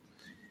period.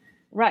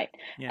 Right.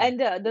 Yeah.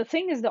 And the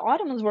thing is, the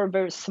Ottomans were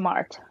very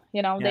smart.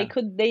 Yeah.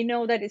 They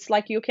know that it's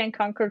like you can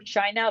conquer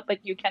China, but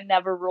you can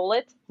never rule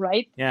it,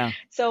 right? Yeah.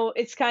 So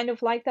it's kind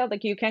of like that.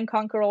 Like you can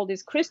conquer all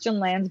these Christian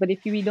lands, but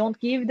if we don't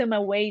give them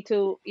a way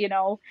to,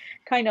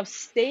 kind of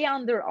stay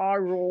under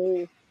our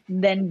rule,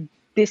 then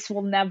this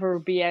will never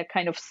be a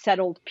kind of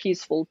settled,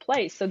 peaceful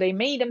place. So they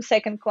made them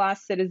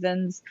second-class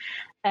citizens.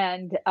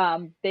 And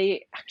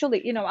they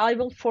actually, I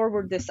will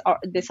forward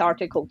this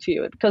article to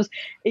you because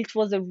it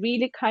was a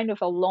really kind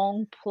of a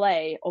long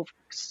play of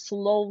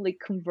slowly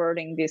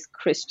converting these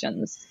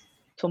Christians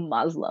to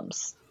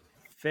Muslims.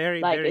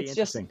 Very, like, very it's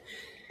interesting.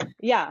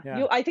 Yeah.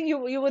 Yeah. I think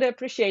you would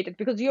appreciate it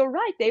because you're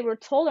right. They were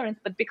tolerant,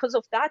 but because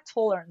of that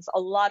tolerance, a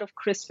lot of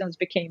Christians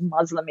became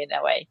Muslim in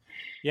a way.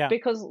 Yeah.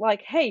 Because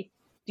like, hey,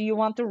 do you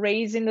want to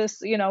raise in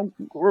this,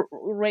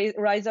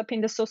 rise up in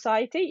the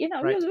society?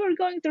 Right. We're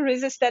going to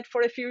resist that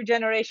for a few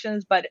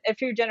generations, but a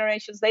few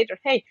generations later,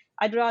 hey,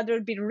 I'd rather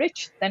be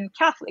rich than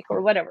Catholic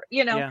or whatever,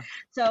 Yeah.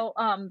 So,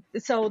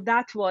 so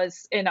that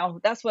was,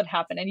 that's what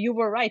happened. And you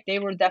were right. They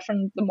were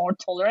definitely more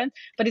tolerant,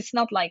 but it's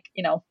not like,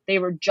 they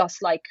were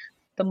just like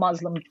the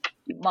Muslim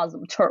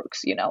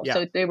Turks, Yeah.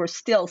 so they were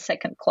still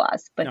second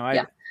class. But No,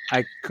 yeah.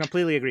 I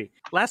completely agree.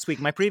 Last week,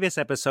 my previous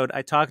episode,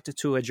 I talked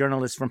to a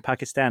journalist from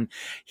Pakistan.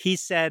 He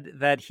said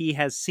that he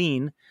has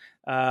seen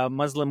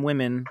Muslim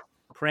women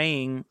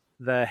praying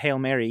the Hail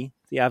Mary,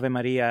 the Ave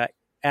Maria,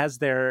 as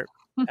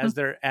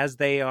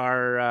they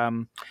are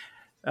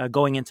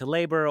going into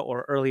labor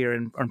or earlier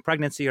in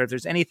pregnancy, or if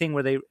there's anything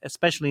where they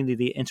especially need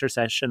the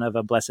intercession of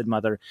a Blessed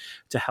Mother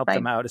to help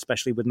them out,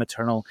 especially with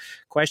maternal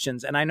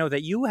questions. And I know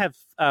that you have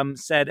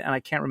said, and I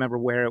can't remember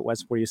where it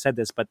was where you said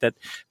this, but that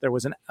there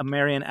was a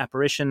Marian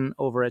apparition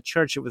over a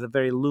church. It was a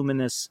very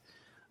luminous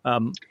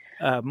moment.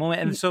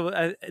 And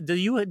so do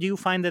you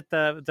find that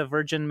the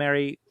Virgin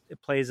Mary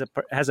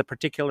has a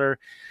particular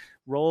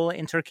role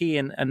in Turkey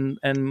and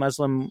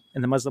Muslim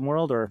in the Muslim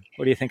world, or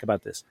what do you think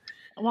about this?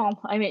 Well,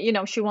 I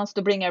mean, she wants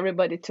to bring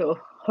everybody to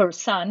her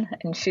son,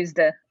 and she's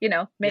the,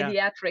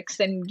 mediatrix,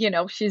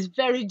 and, she's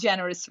very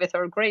generous with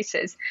her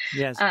graces.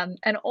 Yes.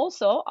 And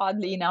also,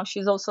 oddly enough,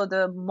 she's also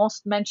the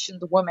most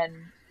mentioned woman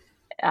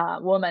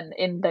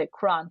in the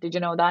Quran. Did you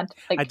know that?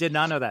 I did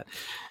not know that.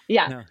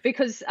 Yeah, No.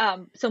 Because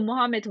so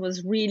Muhammad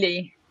was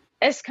really,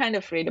 it's kind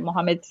of really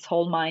Muhammad's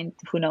whole mind,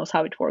 who knows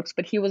how it works,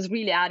 but he was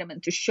really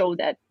adamant to show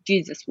that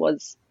Jesus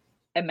was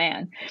a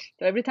man.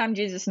 So every time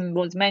Jesus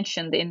was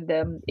mentioned in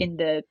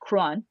the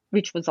Quran,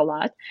 which was a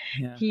lot,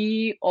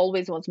 he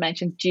always was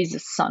mentioned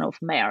Jesus, son of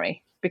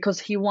Mary, because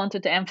he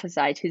wanted to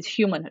emphasize his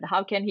humanhood.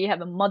 How can he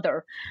have a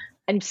mother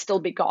and still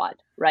be God,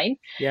 right?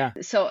 Yeah.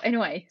 So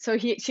anyway,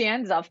 she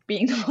ends up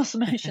being the most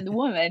mentioned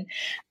woman,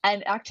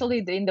 and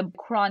actually in the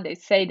Quran they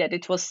say that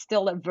it was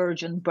still a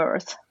virgin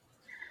birth.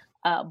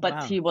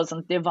 But he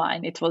wasn't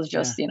divine. It was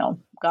just,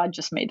 God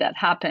just made that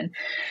happen.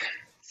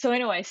 So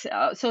anyway,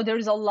 so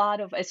there's a lot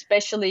of,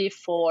 especially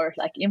for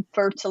like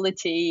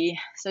infertility,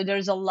 so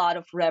there's a lot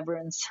of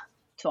reverence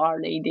to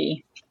Our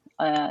Lady.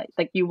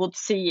 Like you would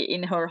see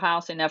in her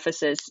house in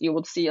Ephesus, you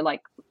would see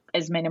like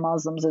as many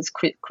Muslims as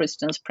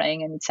Christians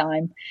praying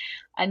anytime.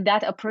 And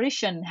that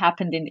apparition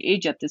happened in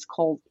Egypt.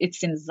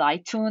 It's in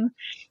Zaytun.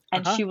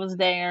 And she was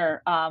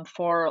there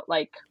for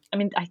like,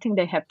 I think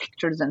they have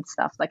pictures and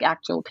stuff, like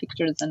actual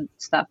pictures and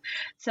stuff.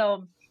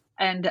 So,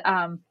 and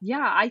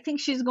I think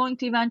she's going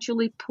to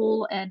eventually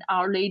pull an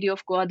Our Lady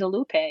of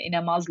Guadalupe in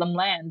a Muslim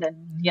land,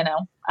 and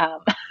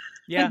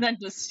and then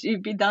just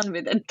she'd be done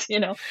with it.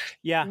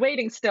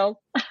 Waiting still.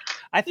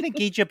 I think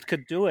Egypt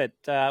could do it.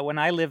 When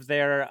I lived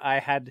there,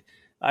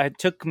 it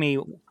took me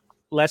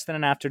less than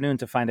an afternoon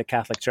to find a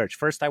Catholic church.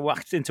 First, I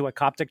walked into a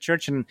Coptic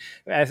church, and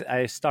as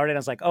I started, I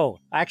was like, oh,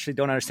 I actually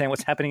don't understand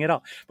what's happening at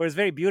all. But it was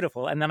very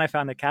beautiful. And then I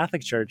found a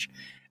Catholic church,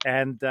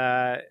 and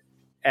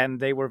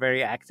they were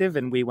very active,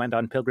 and we went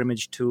on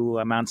pilgrimage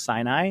to Mount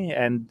Sinai.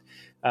 And,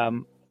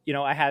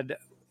 I had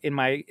in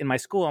my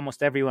school,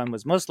 almost everyone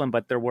was Muslim,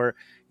 but there were,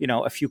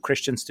 a few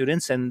Christian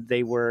students, and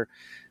they were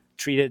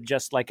treated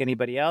just like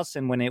anybody else.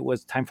 And when it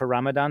was time for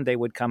Ramadan, they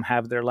would come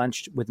have their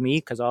lunch with me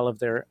because all of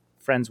their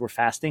friends were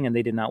fasting and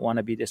they did not want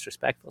to be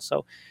disrespectful.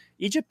 So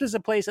Egypt is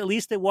a place, at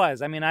least it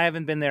was. I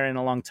haven't been there in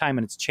a long time,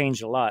 and it's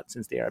changed a lot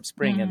since the Arab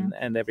Spring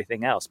and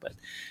everything else. But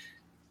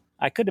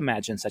I could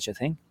imagine such a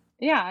thing.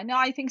 Yeah, no,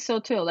 I think so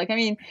too. Like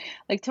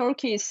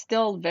Turkey is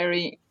still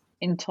very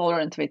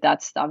intolerant with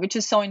that stuff, which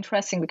is so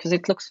interesting because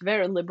it looks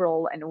very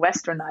liberal and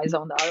westernized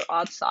on the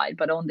outside,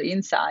 but on the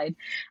inside.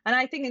 And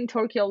I think in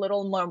Turkey a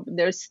little more,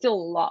 there's still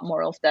a lot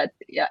more of that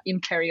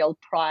imperial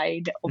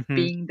pride of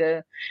being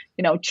the,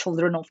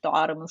 children of the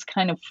Ottomans.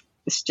 Kind of,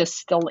 it's just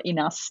still in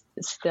us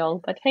still.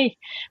 But hey,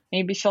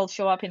 maybe she'll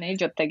show up in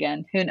Egypt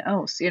again. Who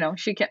knows?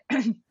 She can.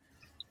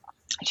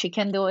 She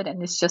can do it,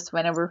 and it's just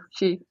whenever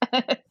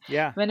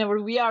whenever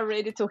we are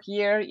ready to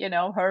hear,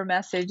 her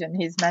message and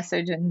his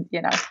message, and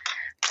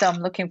so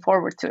I'm looking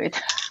forward to it.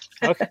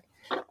 Okay.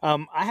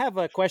 I have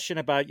a question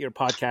about your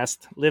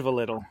podcast, Live a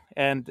Little,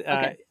 and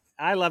okay.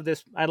 I love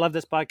this. I love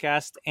this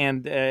podcast.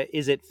 And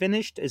is it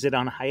finished? Is it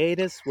on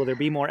hiatus? Will there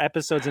be more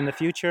episodes in the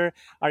future?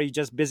 Are you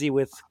just busy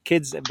with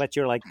kids, but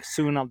you're like,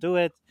 soon I'll do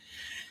it?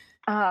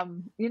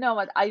 You know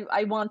what?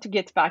 I want to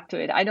get back to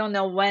it. I don't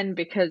know when,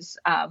 because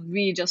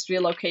we just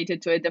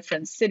relocated to a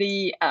different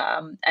city,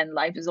 and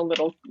life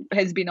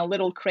has been a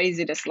little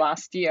crazy this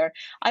last year.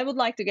 I would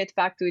like to get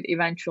back to it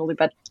eventually,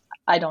 but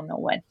I don't know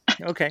when.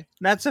 Okay,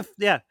 that's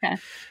yeah.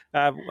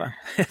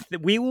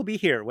 We will be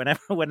here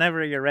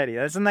whenever you're ready.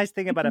 That's a nice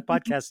thing about a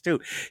podcast too.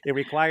 It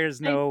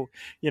requires no,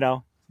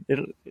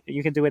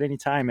 you can do it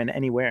anytime and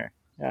anywhere.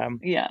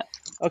 Yeah.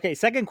 Okay.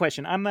 Second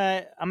question. I'm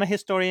a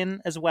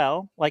historian as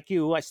well, like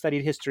you. I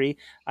studied history.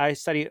 I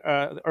studied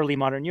early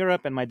modern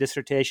Europe, and my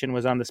dissertation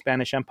was on the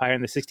Spanish Empire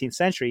in the 16th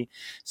century.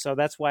 So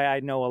that's why I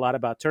know a lot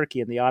about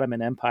Turkey and the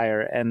Ottoman Empire,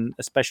 and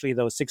especially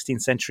those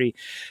 16th century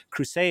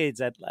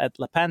crusades at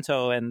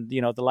Lepanto, and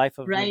the life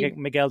of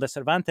Miguel de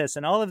Cervantes,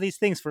 and all of these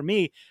things for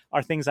me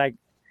are things I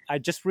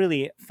just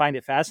really find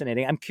it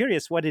fascinating. I'm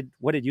curious, what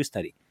did you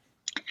study?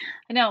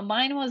 No,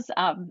 mine was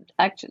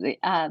actually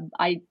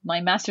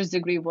my master's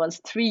degree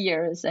was 3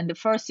 years, and the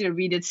first year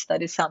we did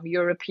study some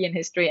European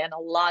history and a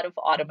lot of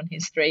Ottoman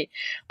history,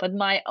 but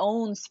my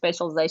own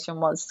specialization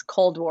was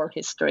Cold War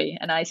history,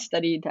 and I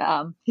studied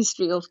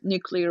history of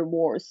nuclear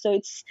wars. So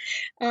it's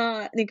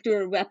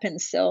nuclear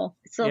weapons. So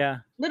it's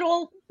a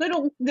little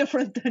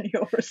different than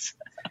yours.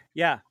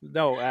 Yeah,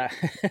 no,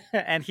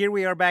 and here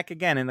we are back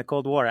again in the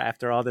Cold War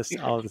after all this.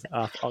 All this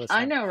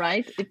I know,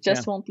 right? It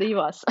just won't leave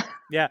us.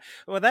 Yeah,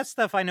 well, that's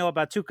stuff I know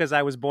about too, because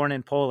I was born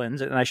in Poland,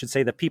 and I should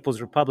say the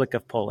People's Republic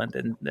of Poland,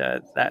 and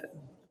that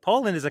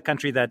Poland is a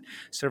country that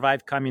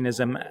survived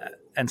communism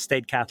and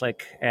stayed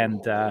Catholic,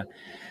 and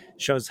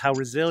shows how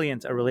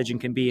resilient a religion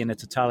can be in a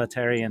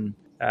totalitarian,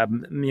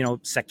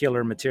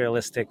 secular,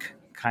 materialistic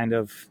kind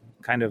of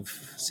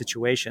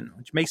situation,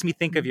 which makes me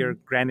think of your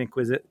Grand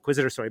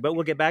Inquisitor story, but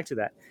we'll get back to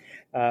that.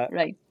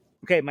 Right.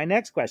 Okay, my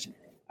next question.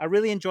 I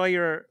really enjoy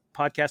your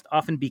podcast,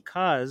 often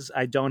because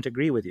I don't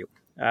agree with you.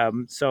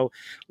 So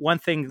one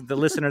thing the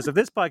listeners of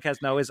this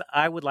podcast know is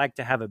I would like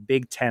to have a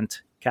big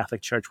tent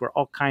Catholic church where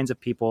all kinds of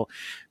people,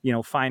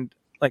 find,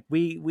 like,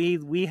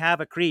 we have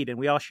a creed and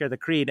we all share the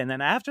creed. And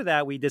then after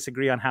that, we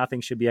disagree on how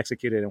things should be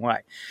executed and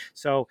why.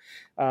 So,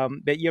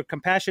 but your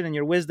compassion and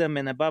your wisdom,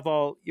 and above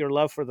all, your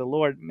love for the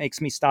Lord,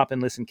 makes me stop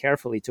and listen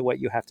carefully to what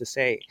you have to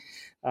say.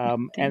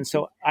 And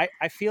so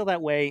I feel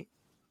that way.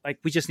 Like,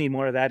 we just need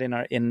more of that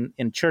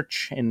in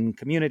church, in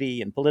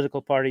community, in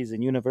political parties,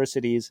 in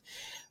universities,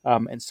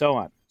 and so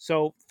on.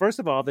 So first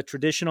of all, the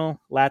traditional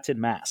Latin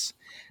Mass.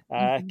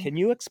 Can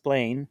you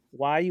explain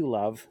why you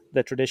love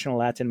the traditional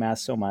Latin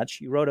Mass so much?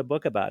 You wrote a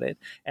book about it.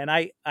 And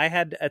I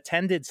had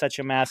attended such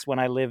a Mass when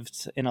I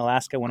lived in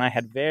Alaska, when I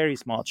had very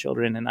small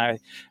children. And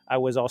I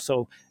was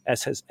also,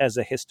 as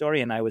a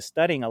historian, I was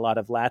studying a lot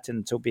of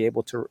Latin to be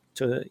able to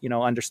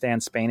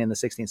understand Spain in the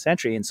 16th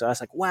century. And so I was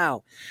like,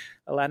 wow,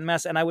 a Latin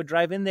Mass. And I would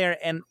drive in there,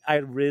 and I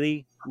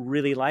really,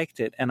 really liked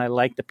it. And I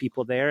liked the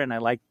people there, and I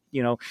liked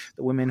the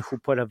women who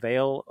put a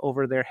veil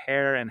over their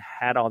hair and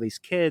had all these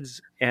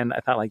kids. And I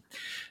thought,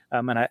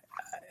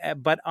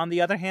 but on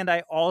the other hand,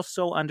 I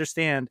also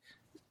understand,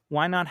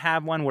 why not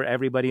have one where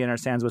everybody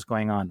understands what's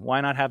going on? Why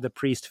not have the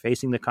priest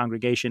facing the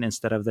congregation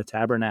instead of the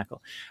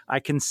tabernacle? I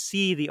can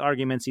see the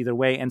arguments either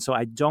way, and so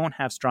I don't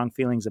have strong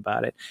feelings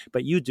about it,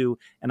 but you do,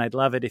 and I'd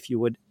love it if you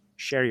would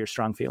share your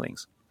strong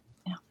feelings.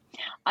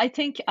 I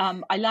think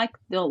I like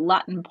the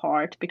Latin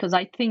part, because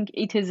I think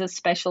it is a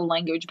special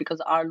language,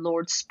 because our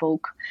Lord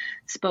spoke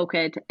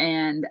it,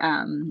 and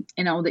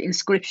the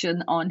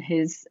inscription on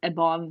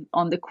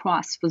the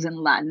cross was in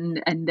Latin,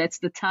 and that's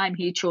the time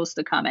he chose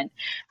to come in.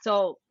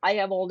 So I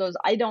have all those.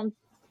 I don't,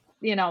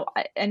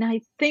 and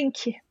I think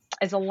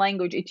as a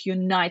language it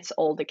unites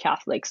all the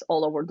Catholics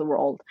all over the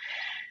world.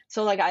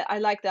 So I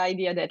like the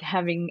idea that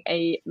having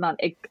a not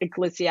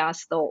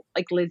ecclesiastical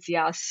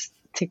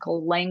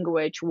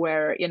language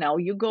where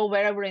you go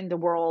wherever in the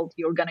world,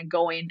 you're going to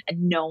go in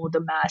and know the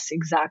Mass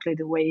exactly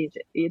the way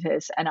it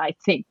is. And I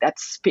think that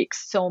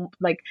speaks so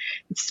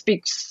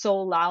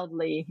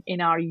loudly in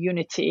our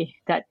unity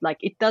that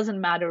it doesn't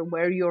matter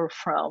where you're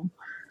from.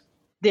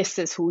 This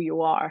is who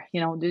you are,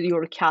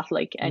 you're a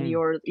Catholic, and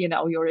you're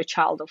a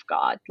child of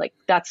God.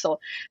 That's all.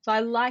 So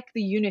I like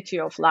the unity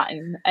of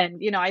Latin, and,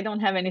 I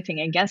don't have anything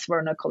against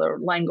vernacular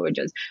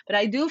languages, but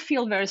I do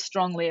feel very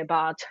strongly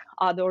about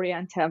ad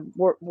orientem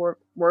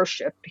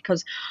worship,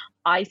 because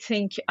I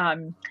think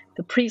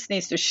the priest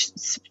needs to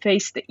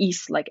face the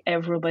East like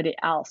everybody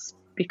else,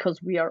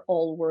 because we are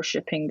all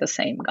worshiping the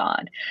same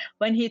God.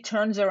 When he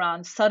turns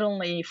around,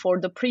 suddenly for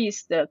the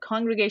priest, the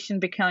congregation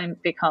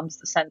becomes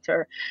the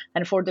center,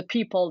 and for the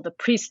people, the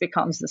priest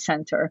becomes the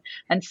center,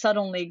 and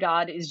suddenly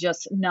God is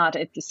just not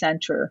at the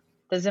center.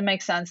 Does it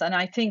make sense? And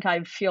I think I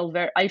do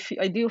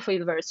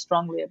feel very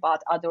strongly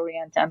about ad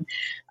orientem.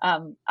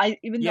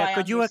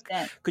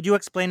 Could you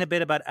explain a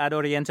bit about ad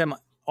orientem?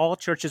 All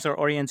churches are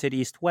oriented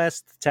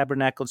east-west,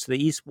 tabernacles to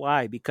the east.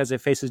 Why? Because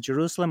it faces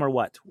Jerusalem, or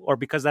what? Or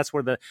because that's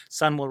where the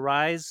sun will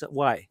rise?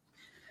 Why?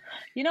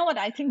 You know what?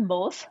 I think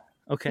both.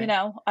 Okay. You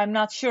know, I'm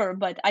not sure,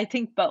 but I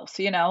think both,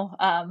 you know.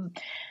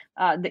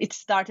 It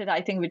started,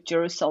 I think, with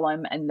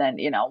Jerusalem, and then,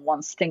 you know,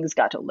 once things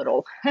got a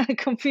little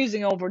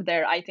confusing over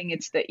there, I think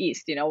it's the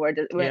east, you know, where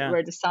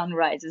the sun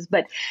rises.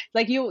 But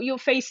like you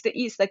face the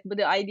east, like, but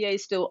the idea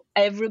is to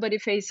everybody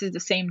faces the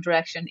same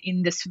direction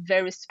in this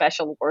very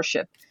special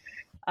worship.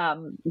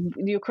 The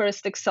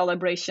Eucharistic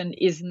celebration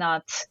is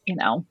not, you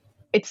know,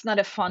 it's not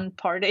a fun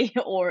party,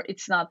 or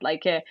it's not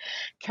like a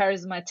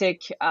charismatic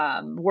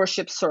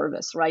worship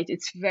service, right?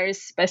 It's very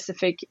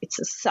specific. It's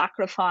a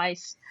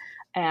sacrifice,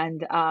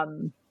 and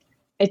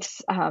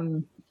it's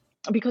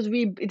because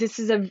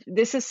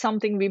this is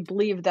something we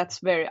believe that's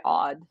very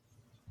odd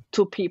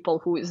to people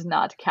who is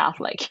not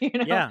Catholic, you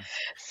know. Yeah.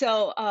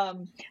 So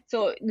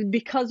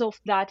because of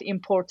that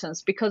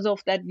importance, because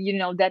of that, you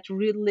know, that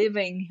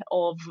reliving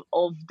of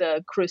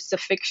the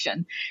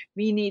crucifixion,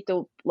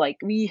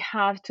 we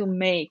have to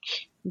make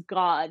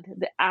God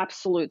the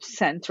absolute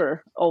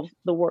center of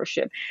the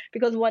worship.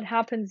 Because what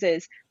happens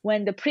is,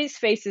 when the priest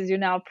faces you,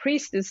 now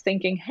priest is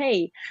thinking,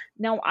 hey,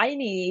 now I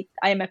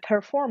am a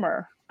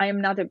performer. I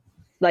am not a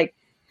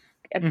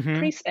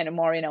priest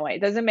anymore, in a way.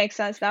 Does it make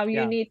sense? Now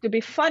you need to be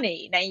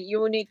funny. Now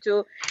you need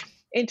to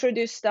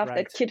introduce stuff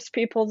that keeps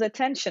people's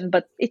attention,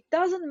 but it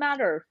doesn't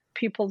matter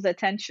people's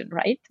attention,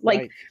 right?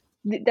 Like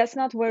that's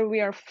not where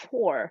we are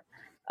for.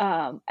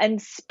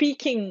 And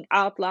speaking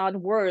out loud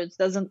words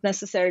doesn't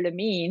necessarily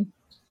mean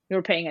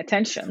you're paying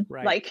attention.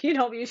 Like, you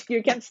know,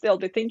 you can still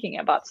be thinking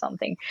about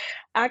something.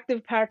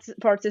 Active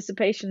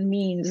participation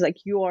means like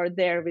you are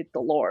there with the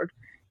Lord,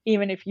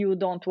 even if you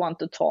don't want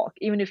to talk,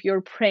 even if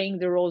you're praying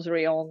the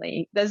rosary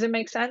only. Does it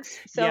make sense?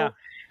 So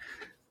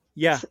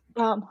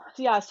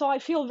so I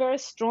feel very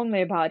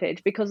strongly about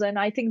it, because then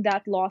I think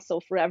that loss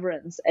of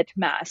reverence at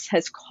Mass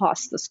has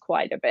cost us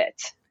quite a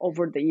bit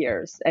over the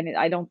years, and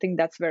I don't think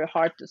that's very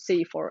hard to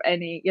see for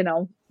any, you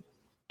know,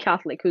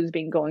 Catholic who's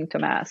been going to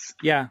Mass.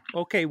 Yeah.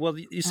 Okay. Well,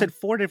 you said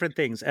 4 different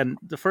things, and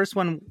the first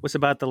one was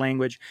about the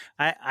language.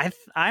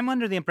 I'm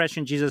under the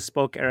impression Jesus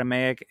spoke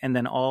Aramaic, and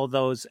then all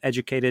those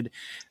educated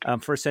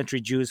first century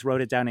Jews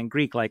wrote it down in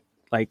Greek, like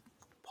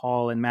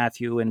Paul and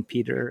Matthew and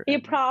Peter. He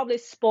probably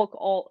spoke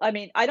all. I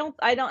mean, I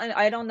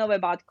don't know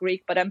about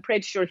Greek, but I'm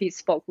pretty sure he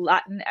spoke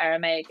Latin,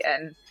 Aramaic,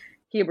 and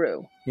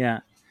Hebrew. Yeah.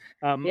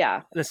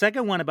 The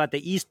second one about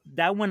the East,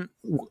 that one,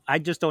 I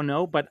just don't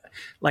know. But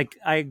like,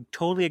 I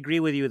totally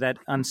agree with you that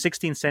on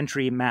 16th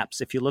century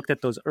maps, if you looked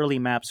at those early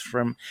maps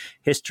from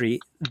history,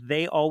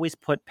 they always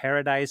put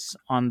paradise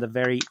on the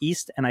very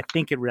east. And I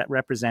think it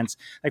represents,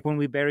 like, when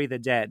we bury the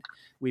dead,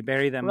 we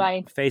bury them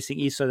facing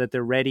east so that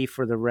they're ready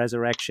for the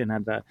resurrection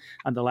on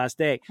the last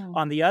day.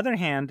 On the other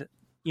hand,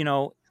 you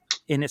know,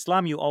 in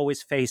Islam, you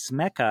always face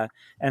Mecca.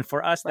 And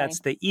for us, that's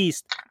the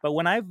east. But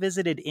when I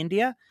visited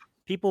India,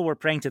 people were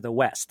praying to the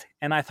west.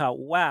 And I thought,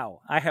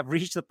 wow, I have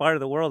reached the part of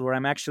the world where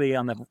I'm actually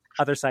on the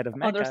other side of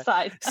Mecca. Other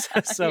side.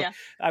 So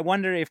I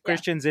wonder if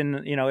Christians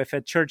in, you know, if a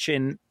church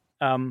in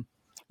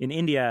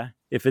India,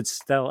 if it's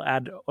still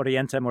ad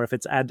Orientem or if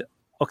it's ad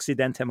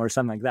Occidentem or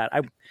something like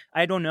that.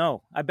 I don't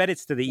know. I bet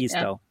it's to the east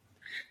though.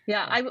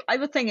 Yeah, I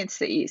would think it's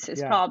the east.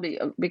 It's probably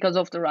because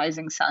of the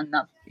rising sun,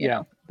 not you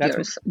know,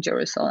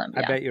 Jerusalem.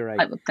 I bet you're right.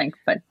 I would think,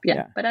 but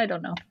but I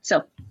don't know.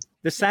 So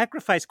the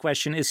sacrifice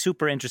question is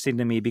super interesting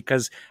to me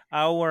because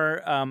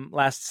our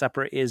Last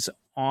Supper is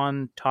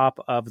on top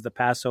of the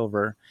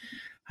Passover.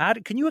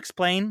 Can you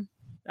explain?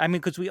 I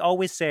mean, because we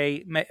always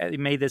say,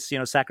 may this, you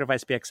know,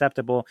 sacrifice be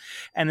acceptable.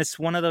 And it's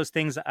one of those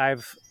things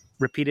I've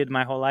repeated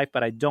my whole life,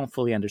 but I don't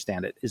fully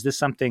understand it. Is this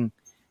something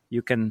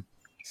you can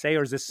say,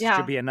 or is this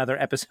should be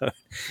another episode?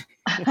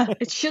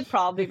 It should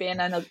probably be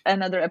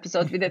another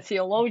episode with a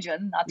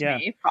theologian, not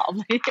me,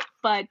 probably.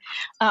 But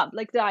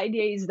like the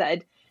idea is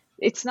that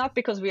it's not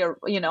because we are,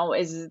 you know,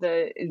 as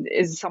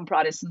some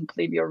Protestant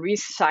believe, you're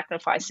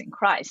re-sacrificing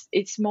Christ.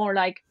 It's more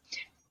like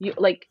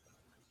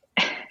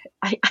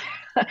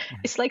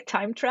it's like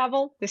time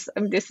travel. This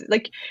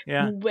like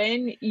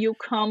when you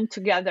come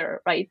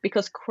together, right?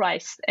 Because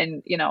Christ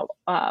and, you know,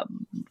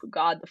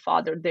 God the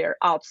Father, they're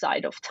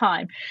outside of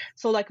time.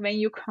 So like when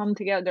you come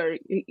together,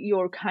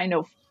 you're kind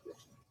of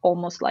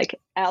almost like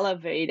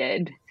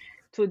elevated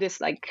to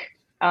this like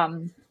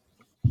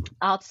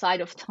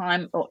outside of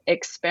time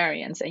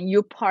experience, and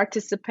you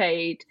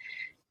participate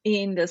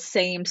in the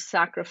same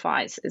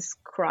sacrifices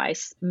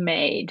Christ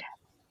made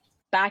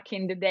back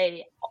in the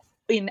day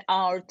in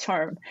our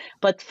term,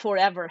 but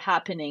forever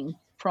happening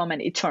from an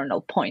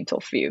eternal point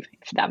of view,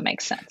 if that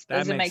makes sense.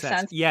 Does it make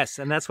sense? Yes,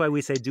 and that's why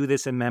we say do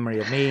this in memory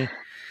of me.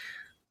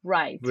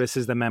 Right. This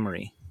is the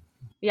memory.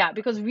 Yeah,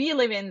 because we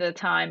live in the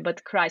time,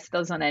 but Christ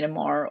doesn't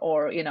anymore,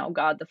 or, you know,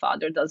 God the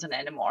Father doesn't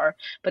anymore.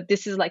 But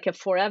this is like a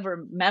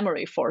forever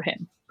memory for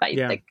him, right?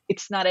 Yeah. Like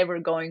it's not ever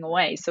going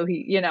away. So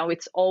he, you know,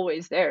 it's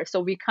always there.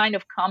 So we kind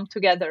of come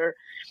together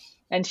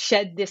and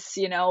shed this,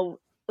 you know,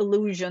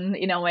 illusion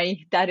in a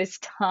way that is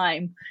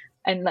time,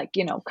 and like,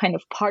 you know, kind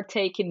of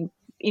partake in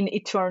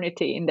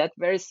eternity in that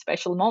very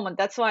special moment.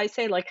 That's why I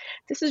say, like,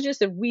 this is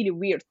just a really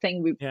weird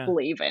thing we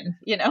believe in,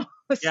 you know.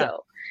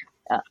 So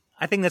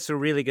I think that's a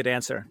really good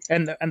answer.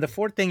 And the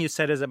fourth thing you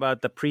said is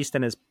about the priest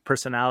and his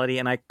personality,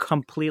 and I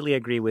completely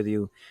agree with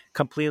you.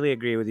 Completely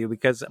agree with you,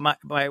 because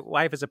my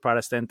wife is a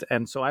Protestant,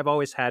 and so I've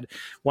always had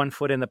one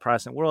foot in the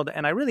Protestant world,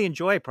 and I really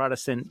enjoy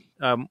Protestant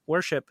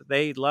worship.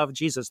 They love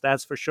Jesus,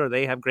 that's for sure.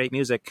 They have great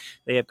music,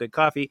 they have good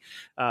coffee.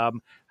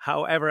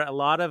 However, a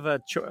lot of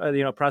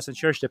Protestant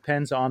church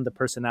depends on the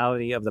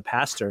personality of the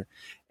pastor.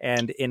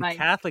 And in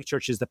Catholic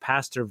churches, the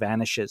pastor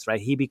vanishes, right?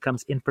 He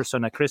becomes in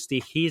persona Christi.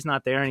 He's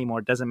not there anymore.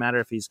 It doesn't matter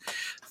if he's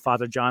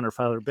Father John or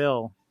Father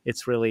Bill.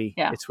 It's really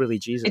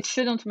Jesus. It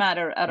shouldn't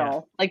matter at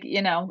all. Like,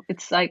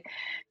 it's like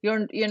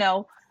you're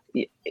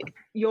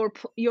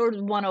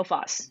one of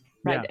us.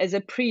 Right. Yeah. As a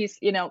priest,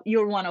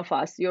 you're one of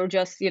us. You're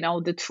just,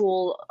 the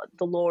tool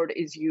the Lord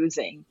is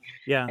using.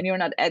 Yeah. And you're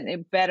not any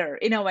better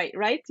in a way,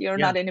 right? You're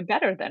not any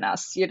better than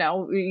us.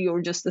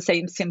 You're just the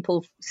same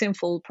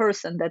sinful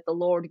person that the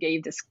Lord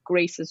gave this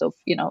graces of,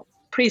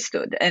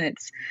 priesthood. And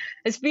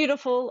it's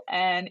beautiful,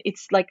 and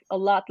it's like a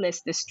lot less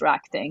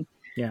distracting.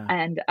 Yeah.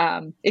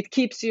 And it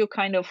keeps you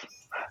kind of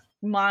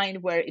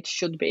mind where it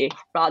should be,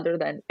 rather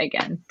than,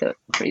 again, the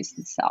priest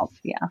itself.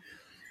 Yeah.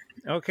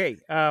 Okay.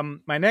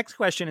 My next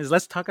question is,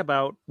 let's talk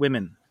about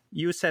women.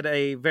 You said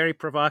a very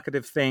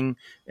provocative thing,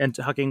 and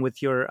talking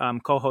with your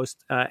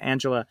co-host,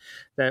 Angela,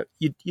 that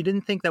you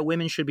didn't think that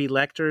women should be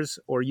lectors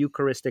or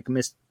Eucharistic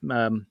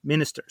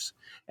ministers.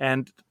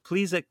 And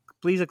please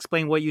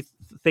explain what you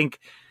think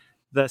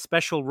the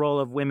special role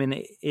of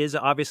women is.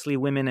 Obviously,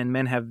 women and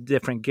men have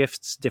different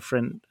gifts,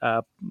 different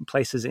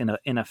places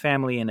in a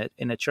family,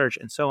 in a church,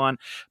 and so on.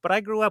 But I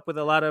grew up with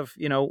a lot of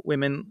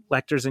women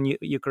lectors and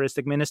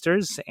Eucharistic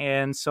ministers,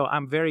 and so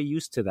I'm very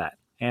used to that.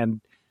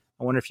 And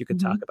I wonder if you could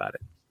talk about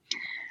it.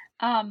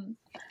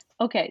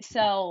 Okay,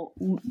 so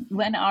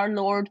when our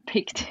Lord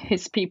picked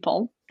his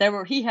people,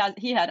 he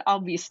had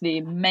obviously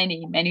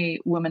many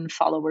women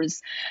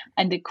followers,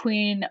 and the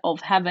Queen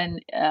of Heaven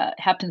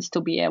happens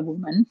to be a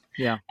woman.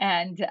 Yeah.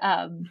 And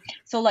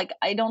so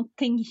I don't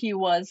think he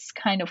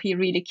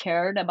really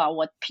cared about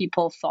what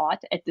people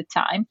thought at the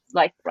time.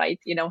 Like, right,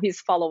 he's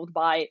followed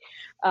by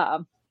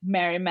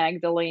Mary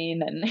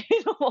Magdalene and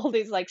all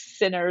these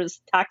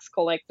sinners, tax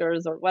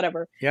collectors, or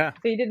whatever. Yeah. So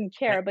he didn't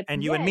care. But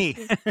and you and me.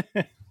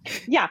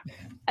 Yeah.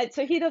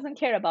 So he doesn't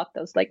care about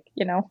those,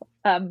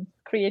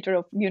 creator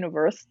of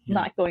universe,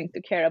 not going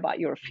to care about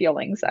your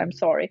feelings. I'm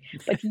sorry.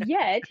 But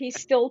yet he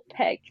still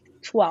picked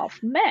 12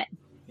 men,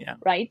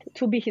 right,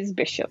 to be his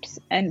bishops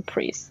and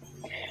priests.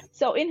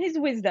 So in his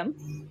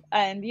wisdom,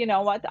 and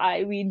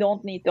we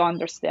don't need to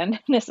understand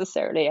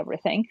necessarily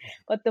everything,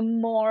 but the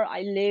more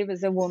I live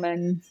as a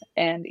woman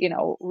and,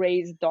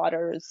 raise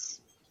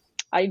daughters,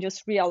 I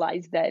just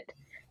realized that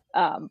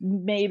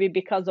maybe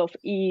because of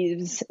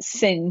Eve's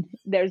sin,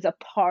 there's a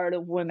part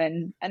of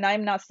women, and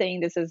I'm not saying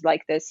this is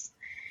like this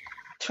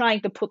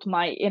trying to put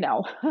my,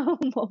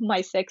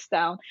 my sex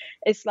down.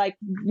 It's like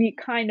we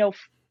kind of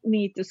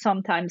need to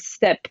sometimes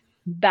step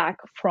back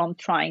from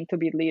trying to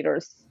be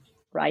leaders,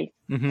 right?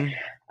 Mm-hmm.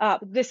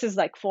 This is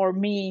for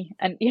me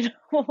and,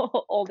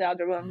 all the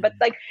other women. But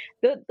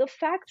the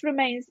fact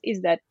remains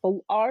is that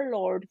our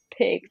Lord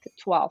picked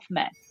 12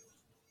 men.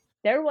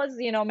 There was,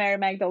 Mary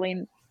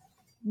Magdalene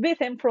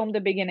with him from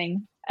the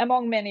beginning,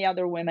 among many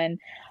other women.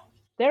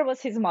 There was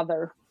his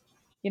mother.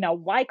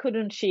 Why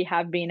couldn't she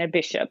have been a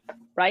bishop,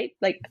 right?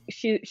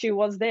 She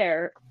was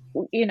there,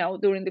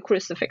 during the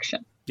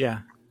crucifixion. Yeah.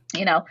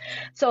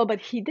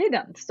 But he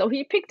didn't. So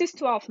he picked these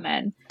 12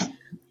 men.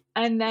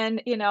 And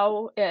then,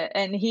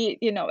 and he,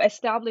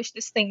 established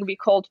this thing we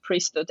called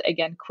priesthood.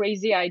 Again,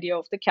 crazy idea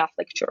of the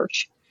Catholic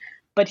Church.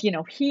 But,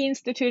 he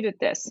instituted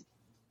this.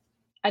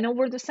 And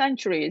over the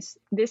centuries,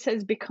 this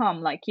has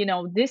become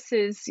this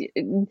is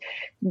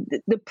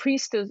the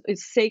priesthood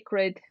is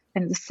sacred,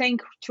 and the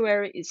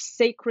sanctuary is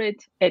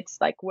sacred. It's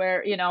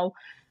where,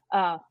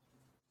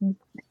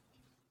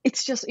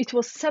 it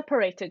was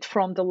separated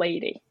from the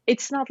laity.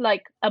 It's not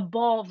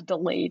above the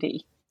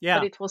laity,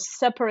 but it was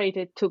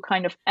separated to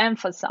kind of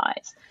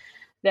emphasize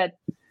that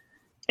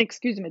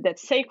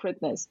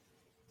sacredness.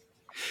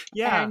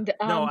 Yeah, and,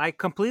 no, I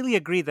completely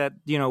agree that,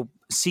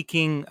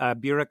 seeking a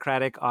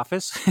bureaucratic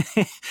office,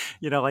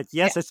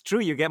 yes, it's true,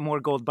 you get more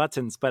gold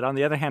buttons, but on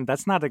the other hand,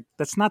 that's not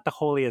the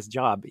holiest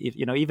job.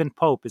 Even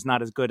Pope is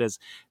not as good as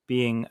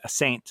being a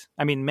saint.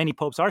 I mean, many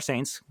popes are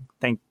saints,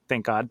 thank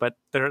God, but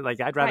they're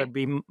I'd rather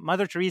be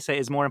Mother Teresa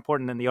is more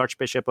important than the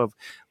Archbishop of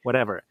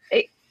whatever.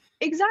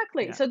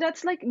 Exactly. Yeah. So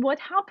that's what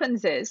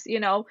happens is,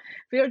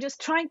 we are just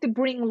trying to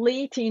bring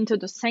laity into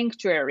the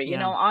sanctuary,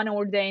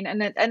 unordained.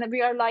 And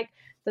we are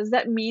does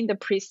that mean the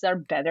priests are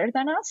better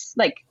than us?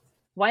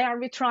 Why are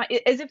we trying?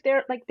 As if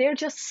they're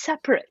just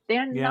separate.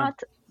 They're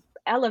not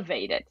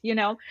elevated,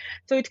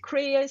 So it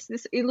creates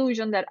this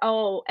illusion that,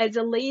 as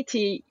a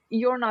laity,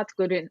 you're not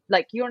good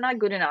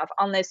enough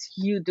unless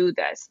you do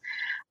this.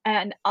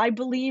 And I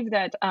believe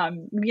that,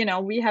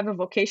 we have a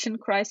vocation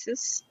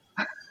crisis.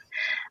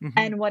 Mm-hmm.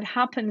 And what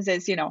happens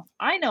is,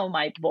 I know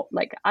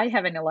I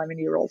have an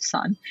 11-year-old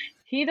son.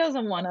 He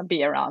doesn't want to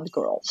be around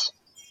girls.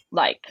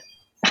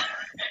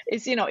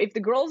 It's, if the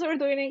girls are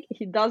doing it,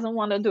 he doesn't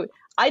want to do it.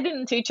 I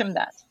didn't teach him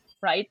that,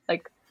 right?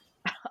 Like,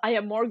 I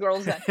have more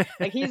girls than,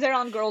 like, he's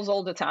around girls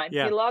all the time.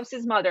 Yeah. He loves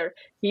his mother.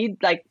 He,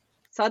 like,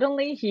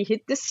 suddenly he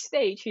hit this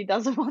stage. He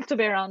doesn't want to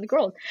be around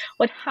girls.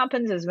 What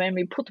happens is when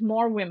we put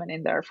more women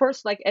in there,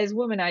 first, like, as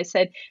women, I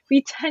said,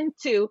 we tend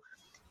to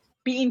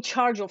be in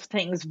charge of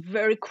things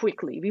very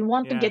quickly. We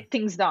want to get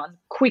things done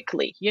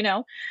quickly, you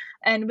know?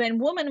 And when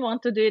women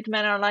want to do it,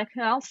 men are like,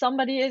 well,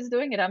 somebody is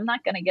doing it. I'm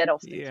not going to get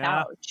off the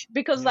couch.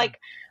 Because, like,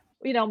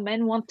 you know,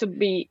 men want to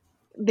be,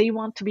 they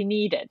want to be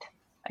needed.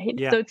 Right?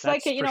 Yeah, so it's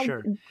like, you know,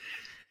 sure.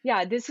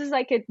 Yeah, this is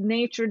like a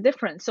nature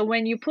difference. So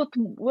when you put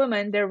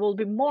women, there will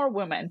be more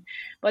women.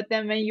 But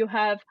then when you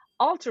have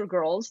altar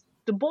girls,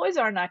 the boys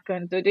are not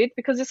going to do it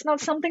because it's not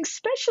something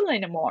special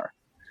anymore.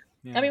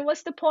 Yeah. I mean,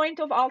 what's the point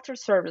of altar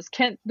service?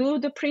 Do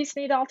the priests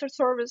need altar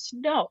service?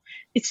 No.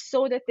 It's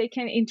so that they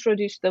can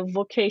introduce the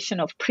vocation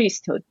of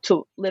priesthood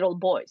to little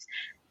boys.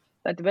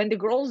 But when the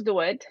girls do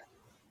it,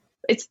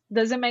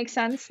 does it make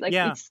sense? Like,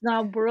 it's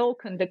now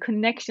broken. The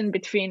connection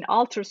between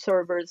altar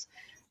servers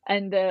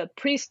and the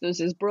priestess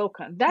is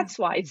broken. That's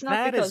why. It's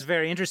not that is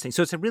very interesting.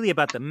 So it's really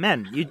about the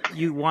men.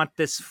 You want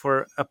this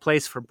for a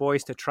place for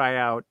boys to try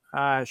out.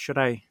 Should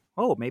I?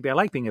 Oh, maybe I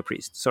like being a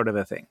priest, sort of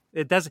a thing.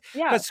 It does,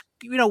 because,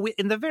 you know,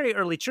 in the very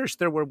early church,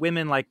 there were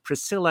women like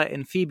Priscilla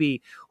and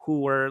Phoebe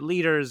who were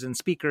leaders and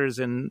speakers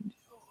and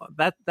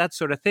that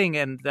sort of thing.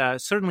 And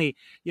certainly,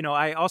 you know,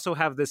 I also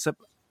have this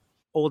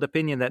old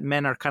opinion that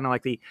men are kind of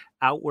like the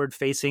outward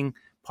facing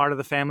part of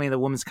the family, and the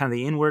woman's kind of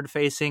the inward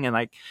facing. And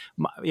like,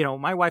 you know,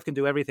 my wife can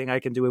do everything.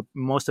 I can do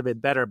most of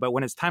it better. But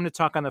when it's time to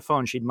talk on the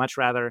phone, she'd much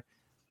rather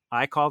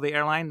I call the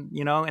airline,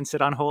 you know, and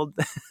sit on hold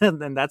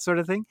and that sort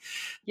of thing.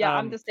 Yeah,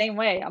 I'm the same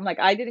way. I'm like,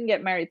 I didn't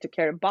get married to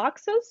carry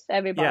boxes,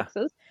 heavy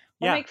boxes,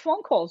 or make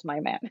phone calls,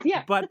 my man.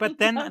 Yeah. But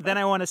then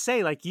I want to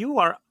say, like, you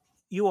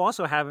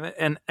also have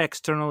an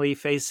externally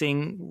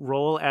facing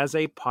role as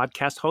a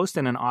podcast host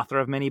and an author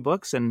of many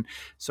books, and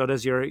so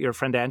does your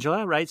friend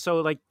Angela, right? So,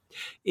 like,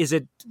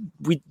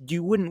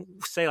 you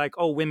wouldn't say like,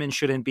 oh, women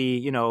shouldn't be,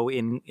 you know,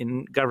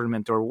 in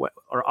government or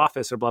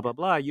office or blah blah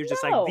blah. You're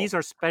just like, these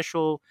are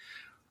special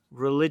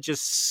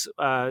religious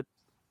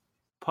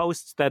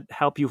posts that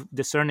help you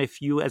discern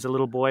if you as a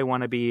little boy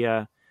want to be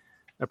a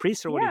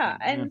priest, or what do you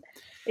think? And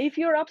if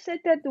you're upset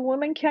that the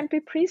women can't be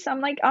priests, I'm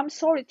like, I'm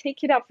sorry,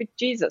 take it up with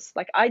Jesus.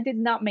 Like, I did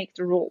not make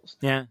the rules.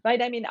 Yeah.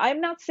 Right. I mean,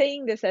 I'm not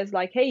saying this as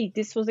like, hey,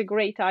 this was a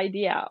great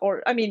idea.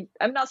 Or, I mean,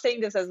 I'm not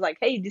saying this as like,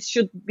 hey, this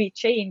should be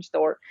changed.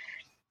 Or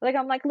like,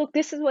 I'm like, look,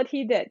 this is what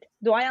he did.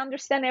 Do I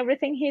understand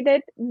everything he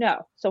did?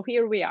 No. So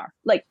here we are.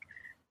 Like,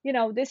 you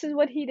know, this is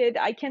what he did.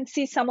 I can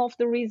see some of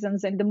the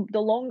reasons. And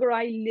the longer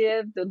I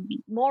live, the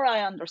more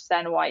I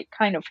understand why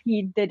kind of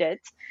he did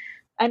it.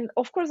 And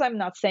of course, I'm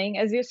not saying,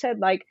 as you said,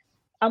 like,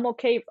 I'm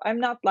okay. I'm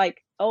not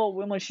like, oh,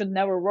 women should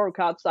never work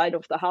outside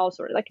of the house,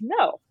 or like,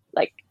 no,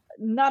 like,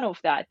 none of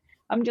that.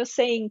 I'm just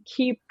saying,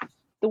 keep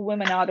the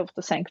women out of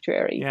the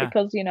sanctuary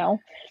because, you know,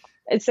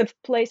 it's a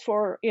place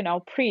for, you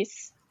know,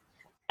 priests,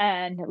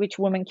 and which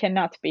women can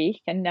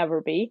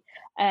never be.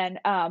 And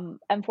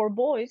for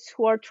boys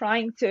who are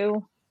trying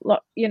to,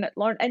 you know,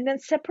 learn and then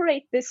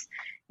separate this,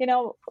 you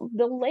know,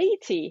 the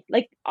laity.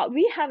 Like,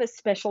 we have a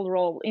special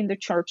role in the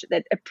church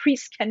that a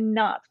priest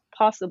cannot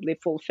possibly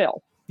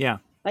fulfill. Yeah.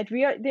 Like,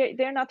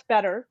 they're not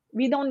better.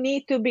 We don't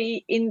need to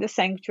be in the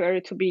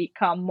sanctuary to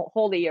become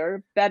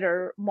holier,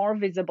 better, more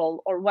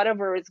visible, or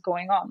whatever is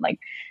going on. Like,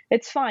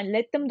 it's fine.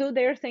 Let them do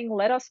their thing.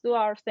 Let us do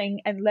our thing,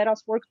 and let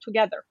us work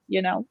together,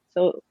 you know?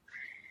 So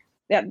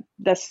yeah,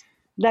 that's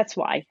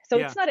why. So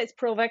it's not as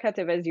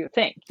provocative as you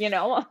think, you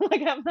know?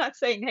 Like, I'm not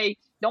saying, hey,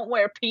 don't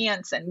wear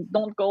pants and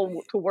don't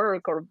go to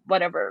work or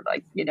whatever,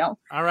 like, you know?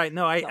 All right.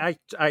 No, I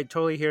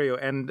totally hear you.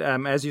 And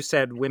as you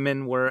said,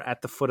 women were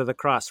at the foot of the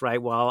cross,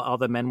 right? While all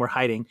the men were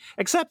hiding,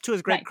 except to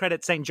his great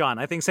credit, St. John.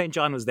 I think St.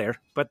 John was there,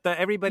 but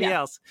everybody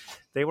else,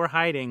 they were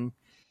hiding,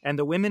 and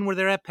the women were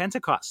there at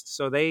Pentecost.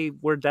 So they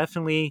were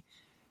definitely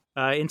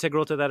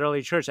integral to that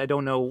early church. I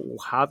don't know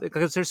how,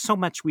 because there's so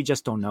much we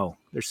just don't know.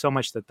 There's so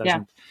much that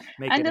doesn't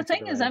make and it. And the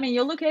thing is, I mean,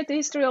 you look at the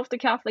history of the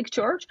Catholic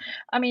Church.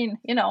 I mean,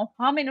 you know,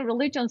 how many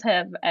religions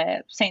have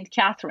Saint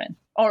Catherine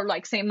or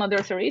like Saint Mother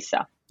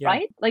Teresa,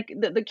 right? Like,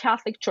 the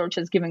Catholic Church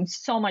has given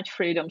so much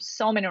freedom,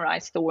 so many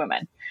rights to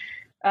women.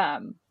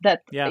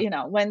 You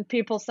know, when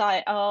people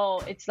say,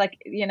 oh, it's like,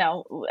 you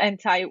know,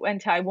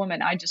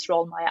 anti-woman, I just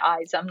roll my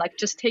eyes. I'm like,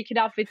 just take it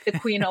up with the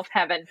Queen of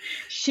Heaven.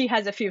 She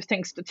has a few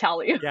things to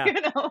tell you. You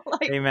know,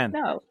 like, Amen.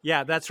 No.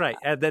 Yeah, that's right.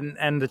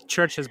 And the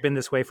church has been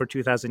this way for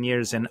 2,000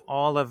 years, and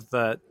all of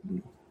the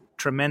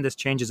tremendous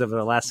changes over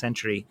the last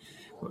century,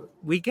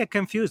 we get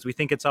confused. We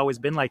think it's always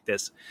been like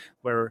this,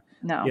 where,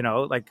 you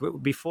know, like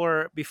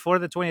before the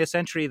 20th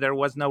century, there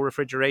was no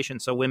refrigeration.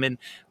 So women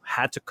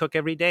had to cook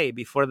every day.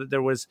 Before that,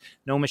 there was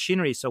no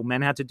machinery. So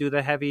men had to do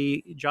the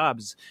heavy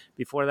jobs.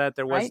 Before that,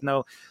 there was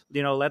no,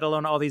 you know, let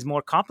alone all these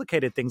more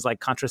complicated things like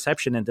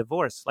contraception and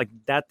divorce. Like,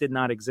 that did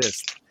not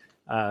exist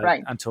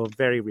until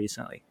very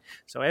recently.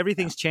 So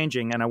everything's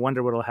changing, and I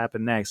wonder what will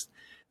happen next.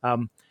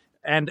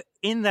 And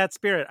in that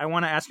spirit, I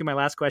want to ask you my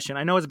last question.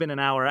 I know it's been an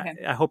hour. Okay.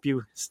 I hope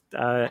you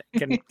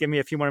can give me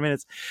a few more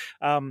minutes.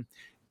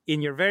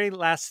 In your very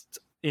last,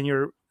 I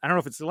don't know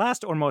if it's the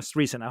last or most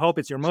recent, I hope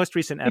it's your most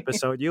recent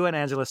episode, you and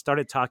Angela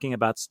started talking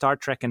about Star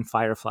Trek and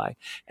Firefly.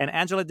 And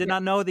Angela did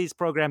not know these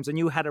programs, and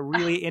you had a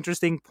really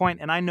interesting point,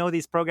 and I know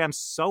these programs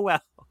so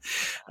well.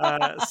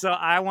 So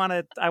I want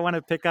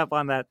to pick up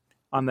on that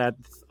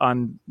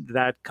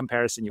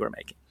comparison you were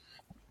making.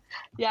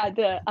 Yeah,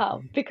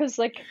 because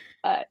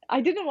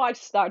I didn't watch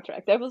Star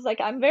Trek. I was like,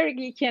 I'm very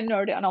geeky and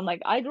nerdy, and I'm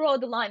like, I draw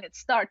the line at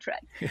Star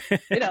Trek,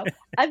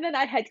 And then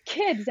I had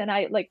kids, and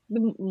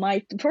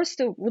my first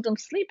two wouldn't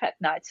sleep at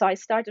night, so I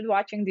started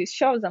watching these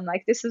shows. I'm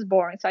like, this is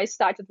boring, so I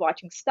started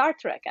watching Star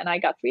Trek, and I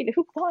got really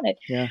hooked on it.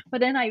 Yeah. But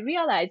then I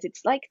realized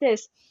it's like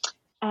this.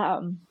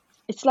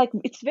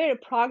 It's very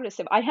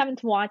progressive. I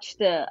haven't watched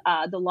the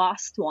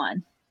last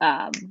one.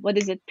 What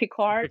is it,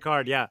 Picard?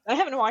 Picard, yeah. I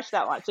haven't watched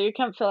that one, so you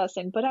can fill us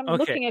in. But I'm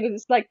looking at it.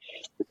 It's like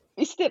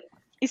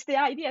it's the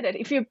idea that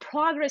if you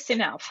progress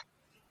enough,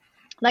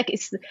 like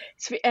it's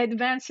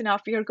advanced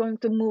enough, you're going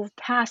to move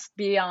past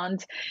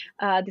beyond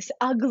this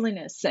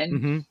ugliness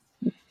and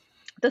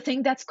the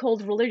thing that's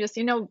called religious.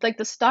 Like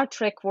the Star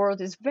Trek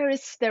world is very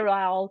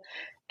sterile.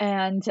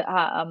 And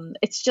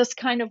it's just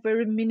kind of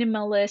very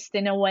minimalist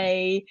in a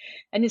way,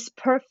 and it's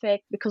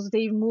perfect because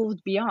they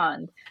moved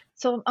beyond.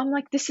 So I'm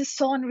like, this is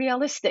so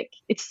unrealistic.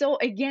 It's so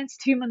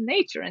against human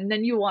nature. And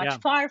then you watch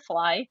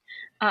Firefly,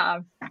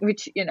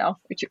 which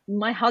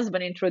my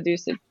husband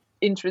introduced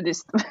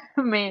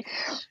me,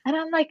 and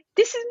I'm like,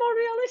 this is more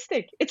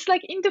realistic. It's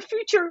like in the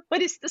future,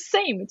 but it's the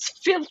same. It's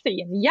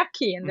filthy and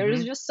yucky, and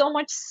there's just so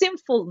much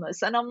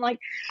sinfulness. And I'm like,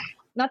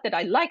 not that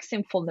I like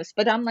sinfulness,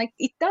 but I'm like,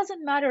 it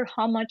doesn't matter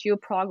how much you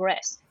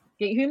progress.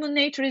 Human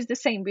nature is the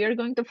same. We are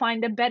going to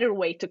find a better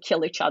way to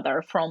kill each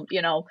other from,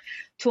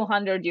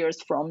 200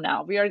 years from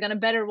now. We are going to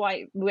better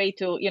way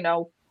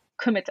to,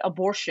 commit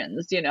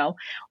abortions,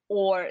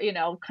 or,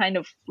 kind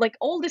of like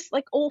all this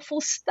like awful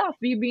stuff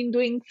we've been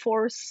doing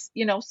for,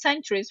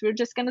 centuries. We're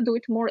just going to do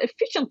it more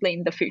efficiently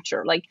in the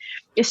future. Like,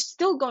 it's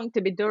still going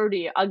to be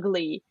dirty,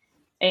 ugly,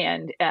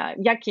 and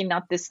yucky,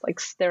 not this like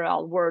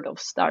sterile word of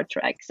Star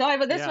Trek. So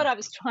that's what I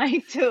was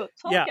trying to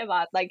talk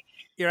about. Like,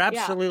 you're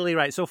absolutely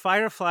right. So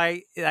Firefly,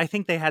 I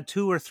think they had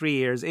 2 or 3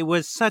 years. It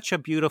was such a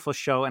beautiful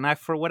show, and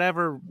for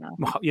whatever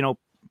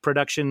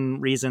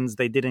production reasons,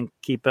 they didn't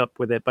keep up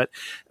with it. But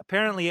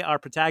apparently, our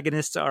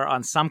protagonists are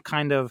on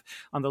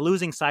the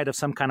losing side of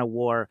some kind of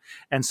war,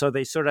 and so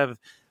they sort of.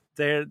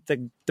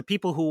 The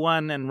people who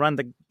won and run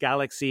the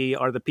galaxy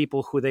are the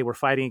people who they were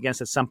fighting against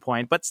at some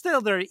point, but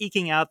still they're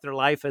eking out their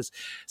life as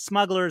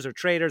smugglers or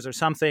traders or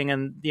something.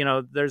 And,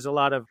 there's a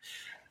lot of,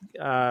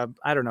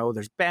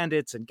 there's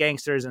bandits and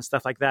gangsters and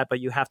stuff like that, but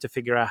you have to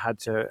figure out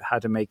how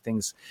to make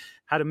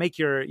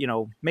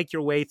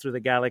your way through the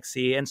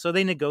galaxy. And so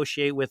they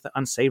negotiate with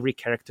unsavory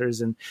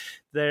characters, and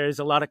there's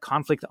a lot of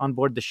conflict on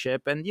board the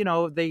ship. And,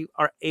 they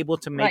are able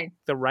to make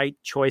the right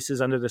choices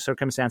under the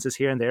circumstances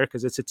here and there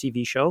because it's a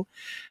TV show.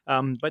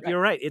 But you're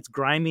right. It's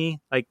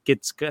grimy. Like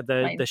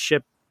the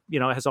ship,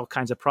 has all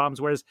kinds of problems.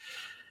 Whereas,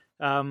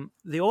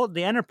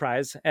 the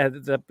Enterprise,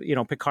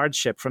 Picard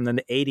ship from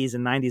the 80s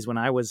and 90s when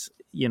I was,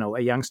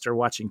 a youngster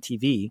watching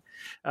TV,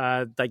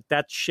 like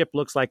that ship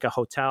looks like a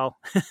hotel.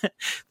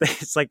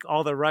 It's like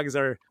all the rugs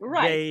are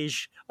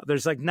beige.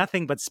 There's like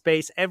nothing but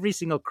space. Every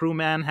single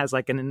crewman has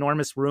like an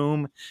enormous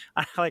room.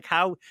 Like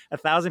how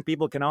 1,000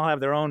 people can all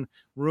have their own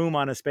room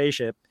on a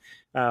spaceship.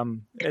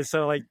 And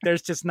so like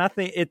there's just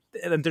nothing.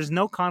 There's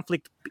no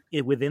conflict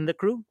within the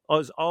crew.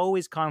 There's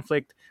always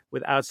conflict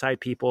with outside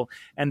people,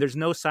 and there's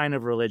no sign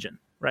of religion.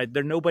 Right.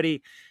 There's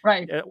nobody.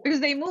 Right. Because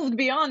they moved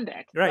beyond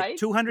that. Right.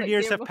 200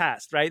 years have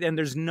passed. Right. And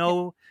there's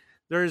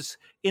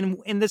in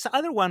this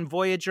other one,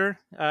 Voyager,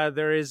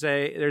 there's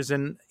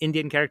an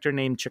Indian character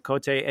named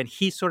Chakotay, and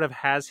he sort of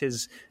has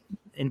his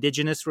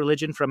indigenous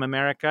religion from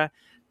America,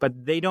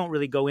 but they don't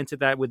really go into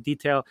that with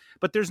detail.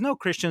 But there's no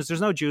Christians,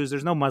 there's no Jews,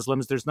 there's no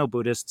Muslims, there's no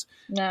Buddhists,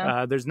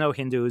 there's no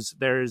Hindus.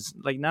 There's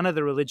like none of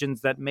the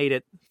religions that made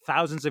it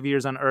thousands of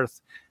years on Earth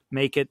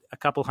make it a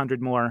couple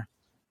hundred more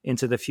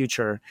into the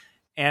future.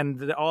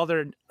 And all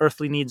their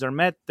earthly needs are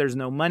met. There's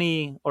no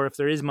money, or if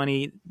there is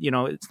money,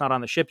 it's not on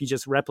the ship. You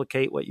just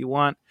replicate what you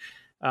want.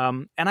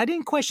 And I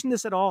didn't question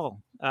this at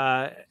all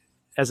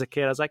as a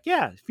kid. I was like,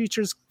 yeah,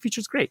 future's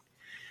great.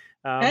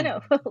 I know.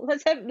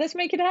 Let's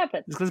make it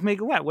happen. Let's make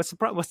it what? What's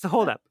the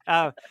holdup?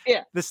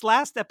 This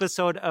last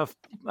episode of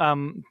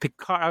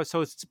Picard.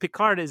 So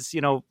Picard is,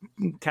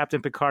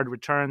 Captain Picard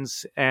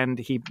returns and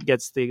he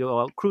gets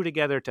the crew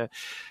together to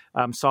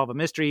solve a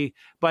mystery.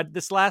 But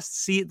this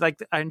last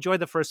I enjoyed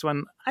the first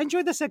one. I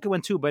enjoyed the second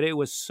one too, but it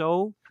was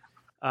so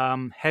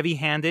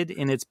heavy-handed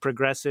in its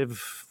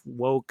progressive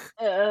woke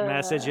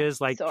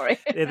messages. Like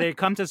they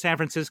come to San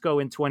Francisco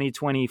in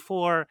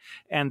 2024,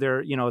 and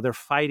they're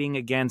fighting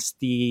against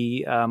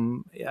the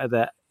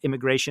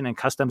immigration and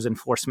customs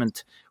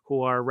enforcement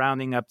who are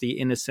rounding up the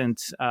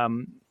innocent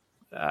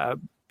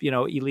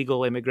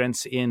illegal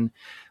immigrants in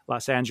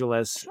Los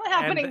Angeles. It's not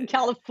happening in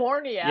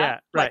California. Yeah,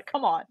 right. Like,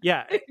 come on.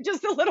 Yeah.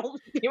 Just a little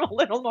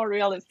more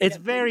realistic. It's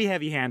very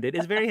heavy-handed.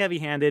 It's very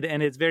heavy-handed,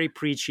 and it's very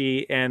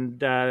preachy. And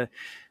the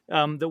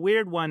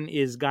weird one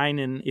is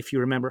Guinan, if you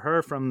remember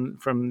her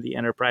from the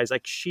Enterprise.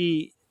 Like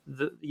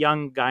the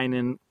young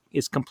Guinan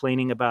is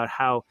complaining about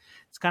how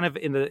it's kind of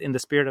in the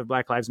spirit of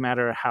Black Lives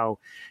Matter, how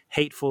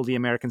hateful the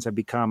Americans have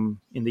become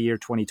in the year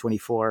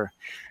 2024.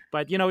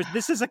 But,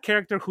 this is a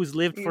character who's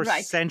lived for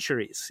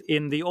centuries.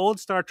 In the old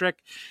Star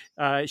Trek,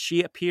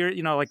 she appeared,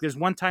 like there's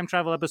one time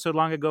travel episode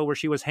long ago where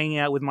she was hanging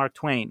out with Mark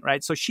Twain,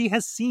 right? So she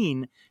has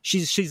seen,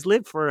 she's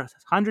lived for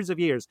hundreds of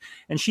years,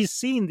 and she's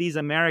seen these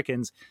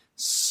Americans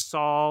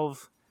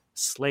solve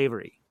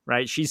slavery.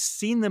 Right, she's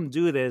seen them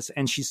do this,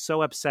 and she's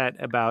so upset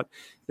about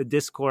the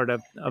discord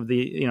of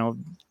the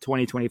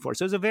 2024.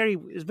 So it's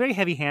very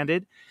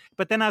heavy-handed.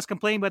 But then I was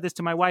complaining about this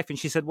to my wife, and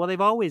she said, "Well, they've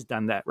always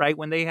done that, right?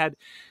 When they had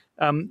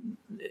one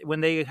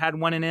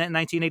in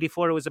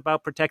 1984, it was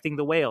about protecting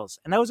the whales,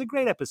 and that was a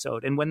great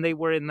episode. And when they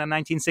were in the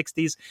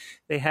 1960s,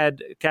 they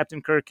had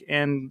Captain Kirk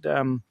and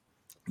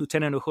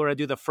Lieutenant Uhura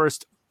do the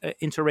first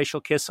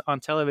interracial kiss on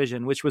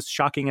television, which was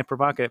shocking and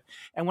provocative.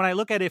 And when I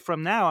look at it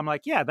from now, I'm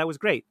like, yeah, that was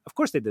great. Of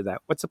course they did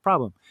that. What's the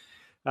problem?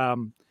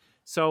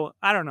 So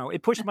I don't know.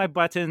 It pushed my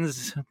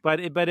buttons,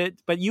 but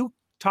you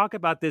talk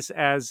about this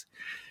as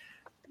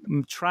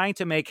trying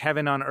to make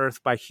heaven on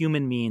earth by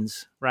human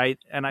means, right?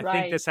 And I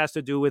think this has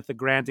to do with the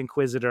Grand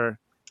Inquisitor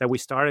that we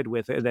started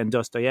with, and then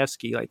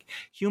Dostoevsky. Like,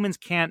 humans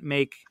can't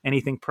make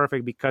anything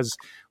perfect because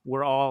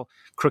we're all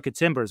crooked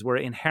timbers. We're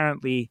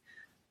inherently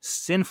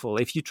sinful.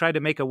 If you try to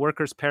make a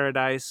worker's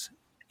paradise,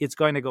 it's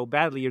going to go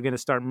badly. You're going to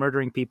start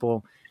murdering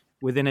people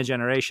within a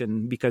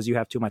generation because you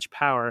have too much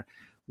power.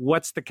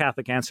 What's the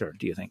Catholic answer,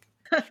 do you think?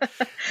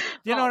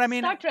 You know what I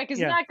mean? Star Trek is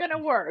not going to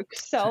work.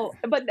 So,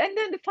 and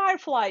then the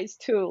Fireflies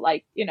too.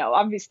 Like,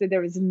 obviously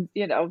there is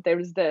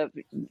the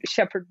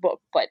Shepherd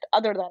book, but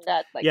other than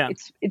that,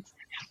 it's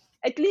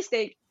at least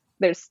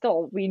there's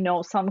still, we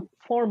know, some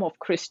form of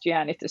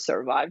Christianity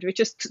survived, which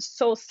is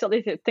so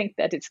silly to think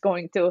that it's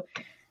going to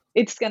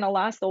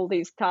last all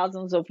these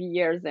thousands of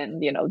years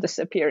and,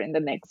 disappear in the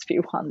next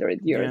few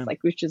hundred years,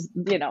 which is,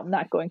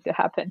 not going to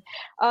happen.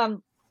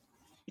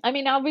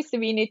 Obviously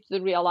we need to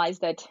realize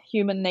that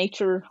human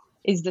nature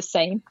is the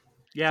same.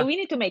 Yeah. So we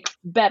need to make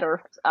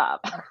better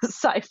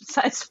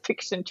science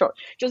fiction choice.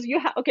 Just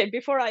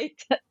before I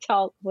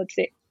tell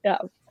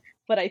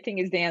what I think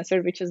is the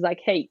answer, which is like,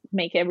 hey,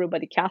 make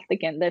everybody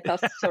Catholic and let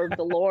us serve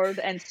the Lord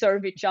and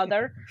serve each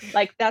other.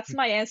 Like, that's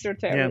my answer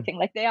to everything.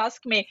 Like, they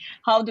ask me,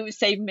 how do we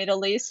save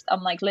Middle East?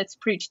 I'm like, let's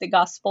preach the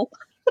gospel.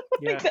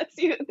 That's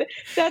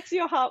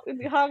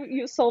how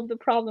you solve the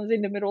problems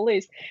in the Middle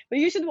East. But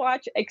you should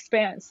watch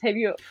Expanse. Have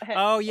you?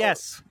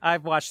 Yes,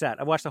 I've watched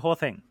that. I watched the whole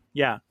thing.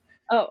 Yeah.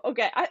 Oh,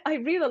 okay. I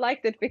really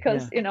liked it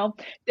because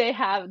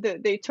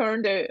they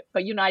turned the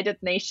United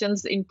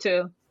Nations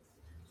into,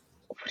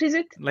 what is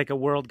it? Like a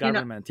world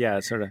government,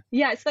 sort of.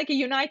 Yeah, it's like a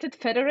United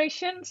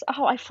Federations.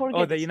 Oh, I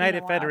forget. Oh, the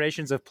United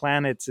Federations of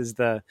Planets is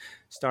the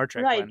Star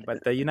Trek one,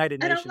 but the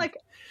United Nations. And I'm like,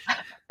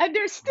 and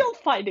they're still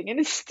fighting, and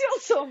it's still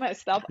so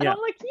messed up. And I'm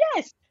like,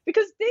 yes,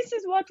 because this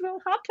is what will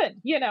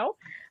happen,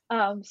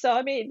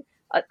 So,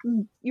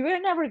 you are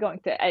never going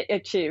to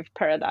achieve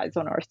paradise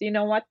on earth. You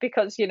know what?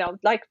 Because,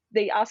 like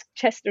they asked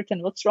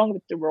Chesterton, what's wrong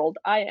with the world?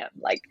 I am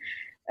like,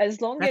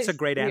 as long as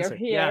we're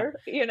here,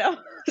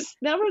 it's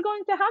never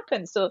going to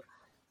happen. So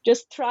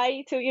just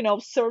try to,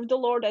 serve the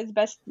Lord as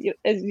best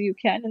as you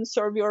can and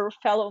serve your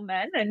fellow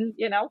men. And,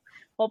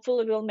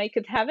 hopefully we'll make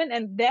it heaven.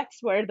 And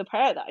that's where the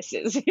paradise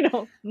is,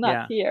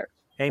 not here.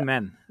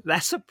 Amen.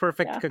 That's a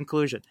perfect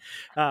conclusion.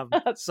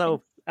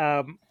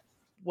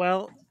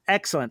 Well,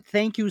 excellent.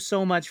 Thank you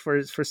so much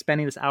for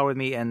spending this hour with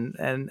me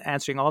and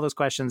answering all those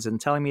questions and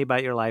telling me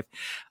about your life.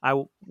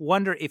 I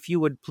wonder if you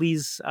would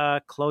please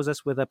close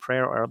us with a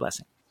prayer or a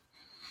blessing.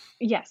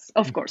 Yes,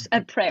 of course.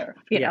 A prayer,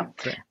 Prayer.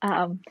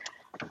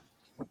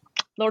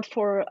 Lord,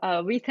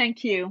 we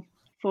thank you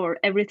for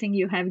everything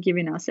you have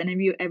given us and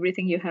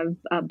everything you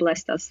have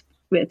blessed us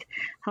with.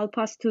 Help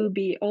us to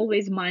be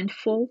always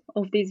mindful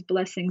of these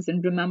blessings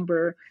and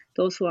remember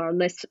those who are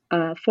less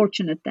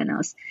fortunate than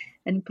us.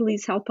 And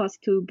please help us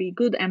to be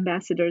good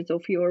ambassadors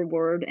of your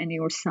word and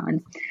your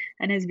son.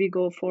 And as we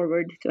go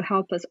forward, to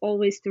help us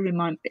always to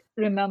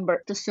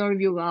remember to serve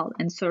you well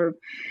and serve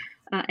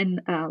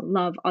and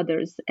love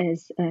others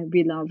as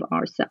we love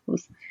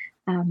ourselves.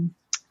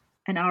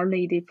 And Our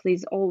Lady,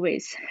 please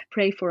always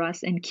pray for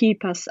us and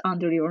keep us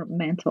under your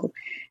mantle.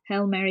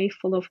 Hail Mary,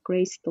 full of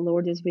grace, the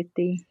Lord is with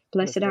thee.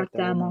 Blessed art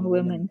thou among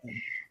women,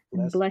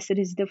 and blessed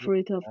is the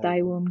fruit of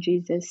thy womb,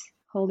 Jesus.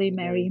 Holy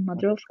Mary,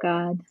 Mother of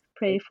God,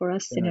 pray for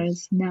us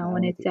sinners, now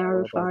and at the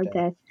hour of our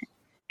death.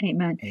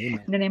 Amen.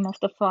 In the name of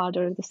the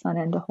Father, the Son,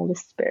 and the Holy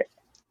Spirit.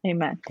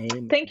 Amen.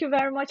 Thank you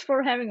very much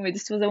for having me.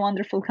 This was a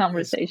wonderful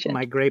conversation. It's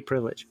my great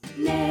privilege.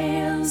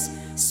 Nails,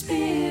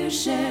 spear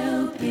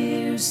shall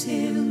pierce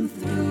him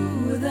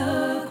through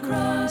the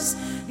cross.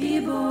 Be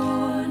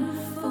born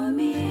for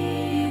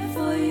me,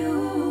 for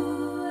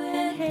you,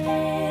 and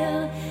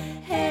hail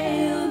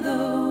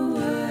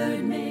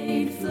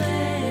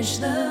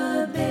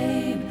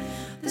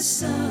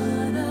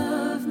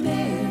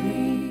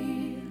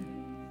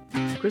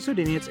Chris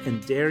Odinius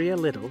and Daria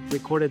Little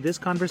recorded this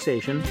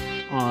conversation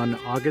on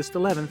August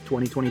 11th,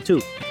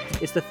 2022.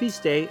 It's the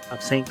feast day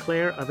of St.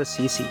 Clare of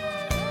Assisi.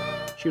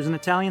 She was an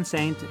Italian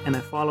saint and a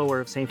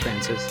follower of St.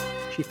 Francis.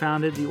 She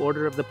founded the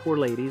Order of the Poor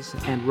Ladies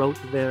and wrote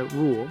the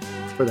rule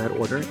for that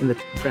order in the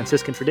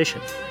Franciscan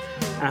tradition.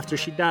 After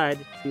she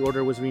died, the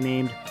order was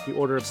renamed the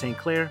Order of St.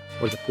 Clare,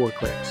 or the Poor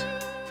Clares.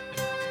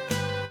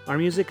 Our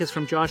music is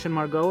from Josh and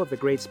Margot of the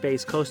Great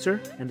Space Coaster,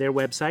 and their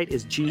website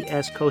is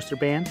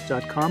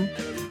gscoasterband.com.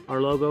 Our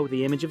logo,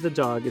 the image of the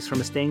dog, is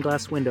from a stained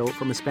glass window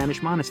from a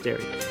Spanish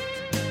monastery,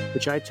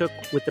 which I took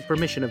with the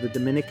permission of the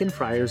Dominican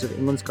Friars of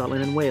England,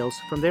 Scotland, and Wales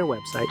from their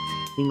website,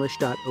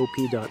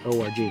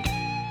 english.op.org.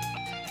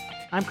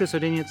 I'm Chris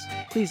Odinius.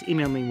 Please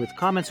email me with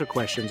comments or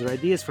questions or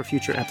ideas for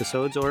future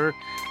episodes or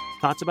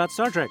thoughts about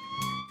Star Trek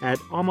at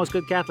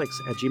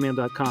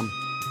almostgoodcatholics@gmail.com.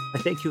 I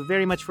thank you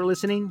very much for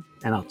listening,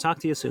 and I'll talk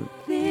to you soon.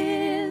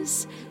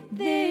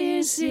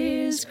 This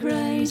is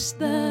Christ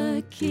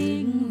the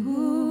King,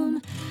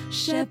 whom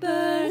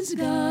shepherds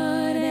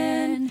guard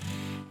and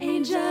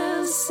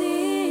angels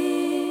sing.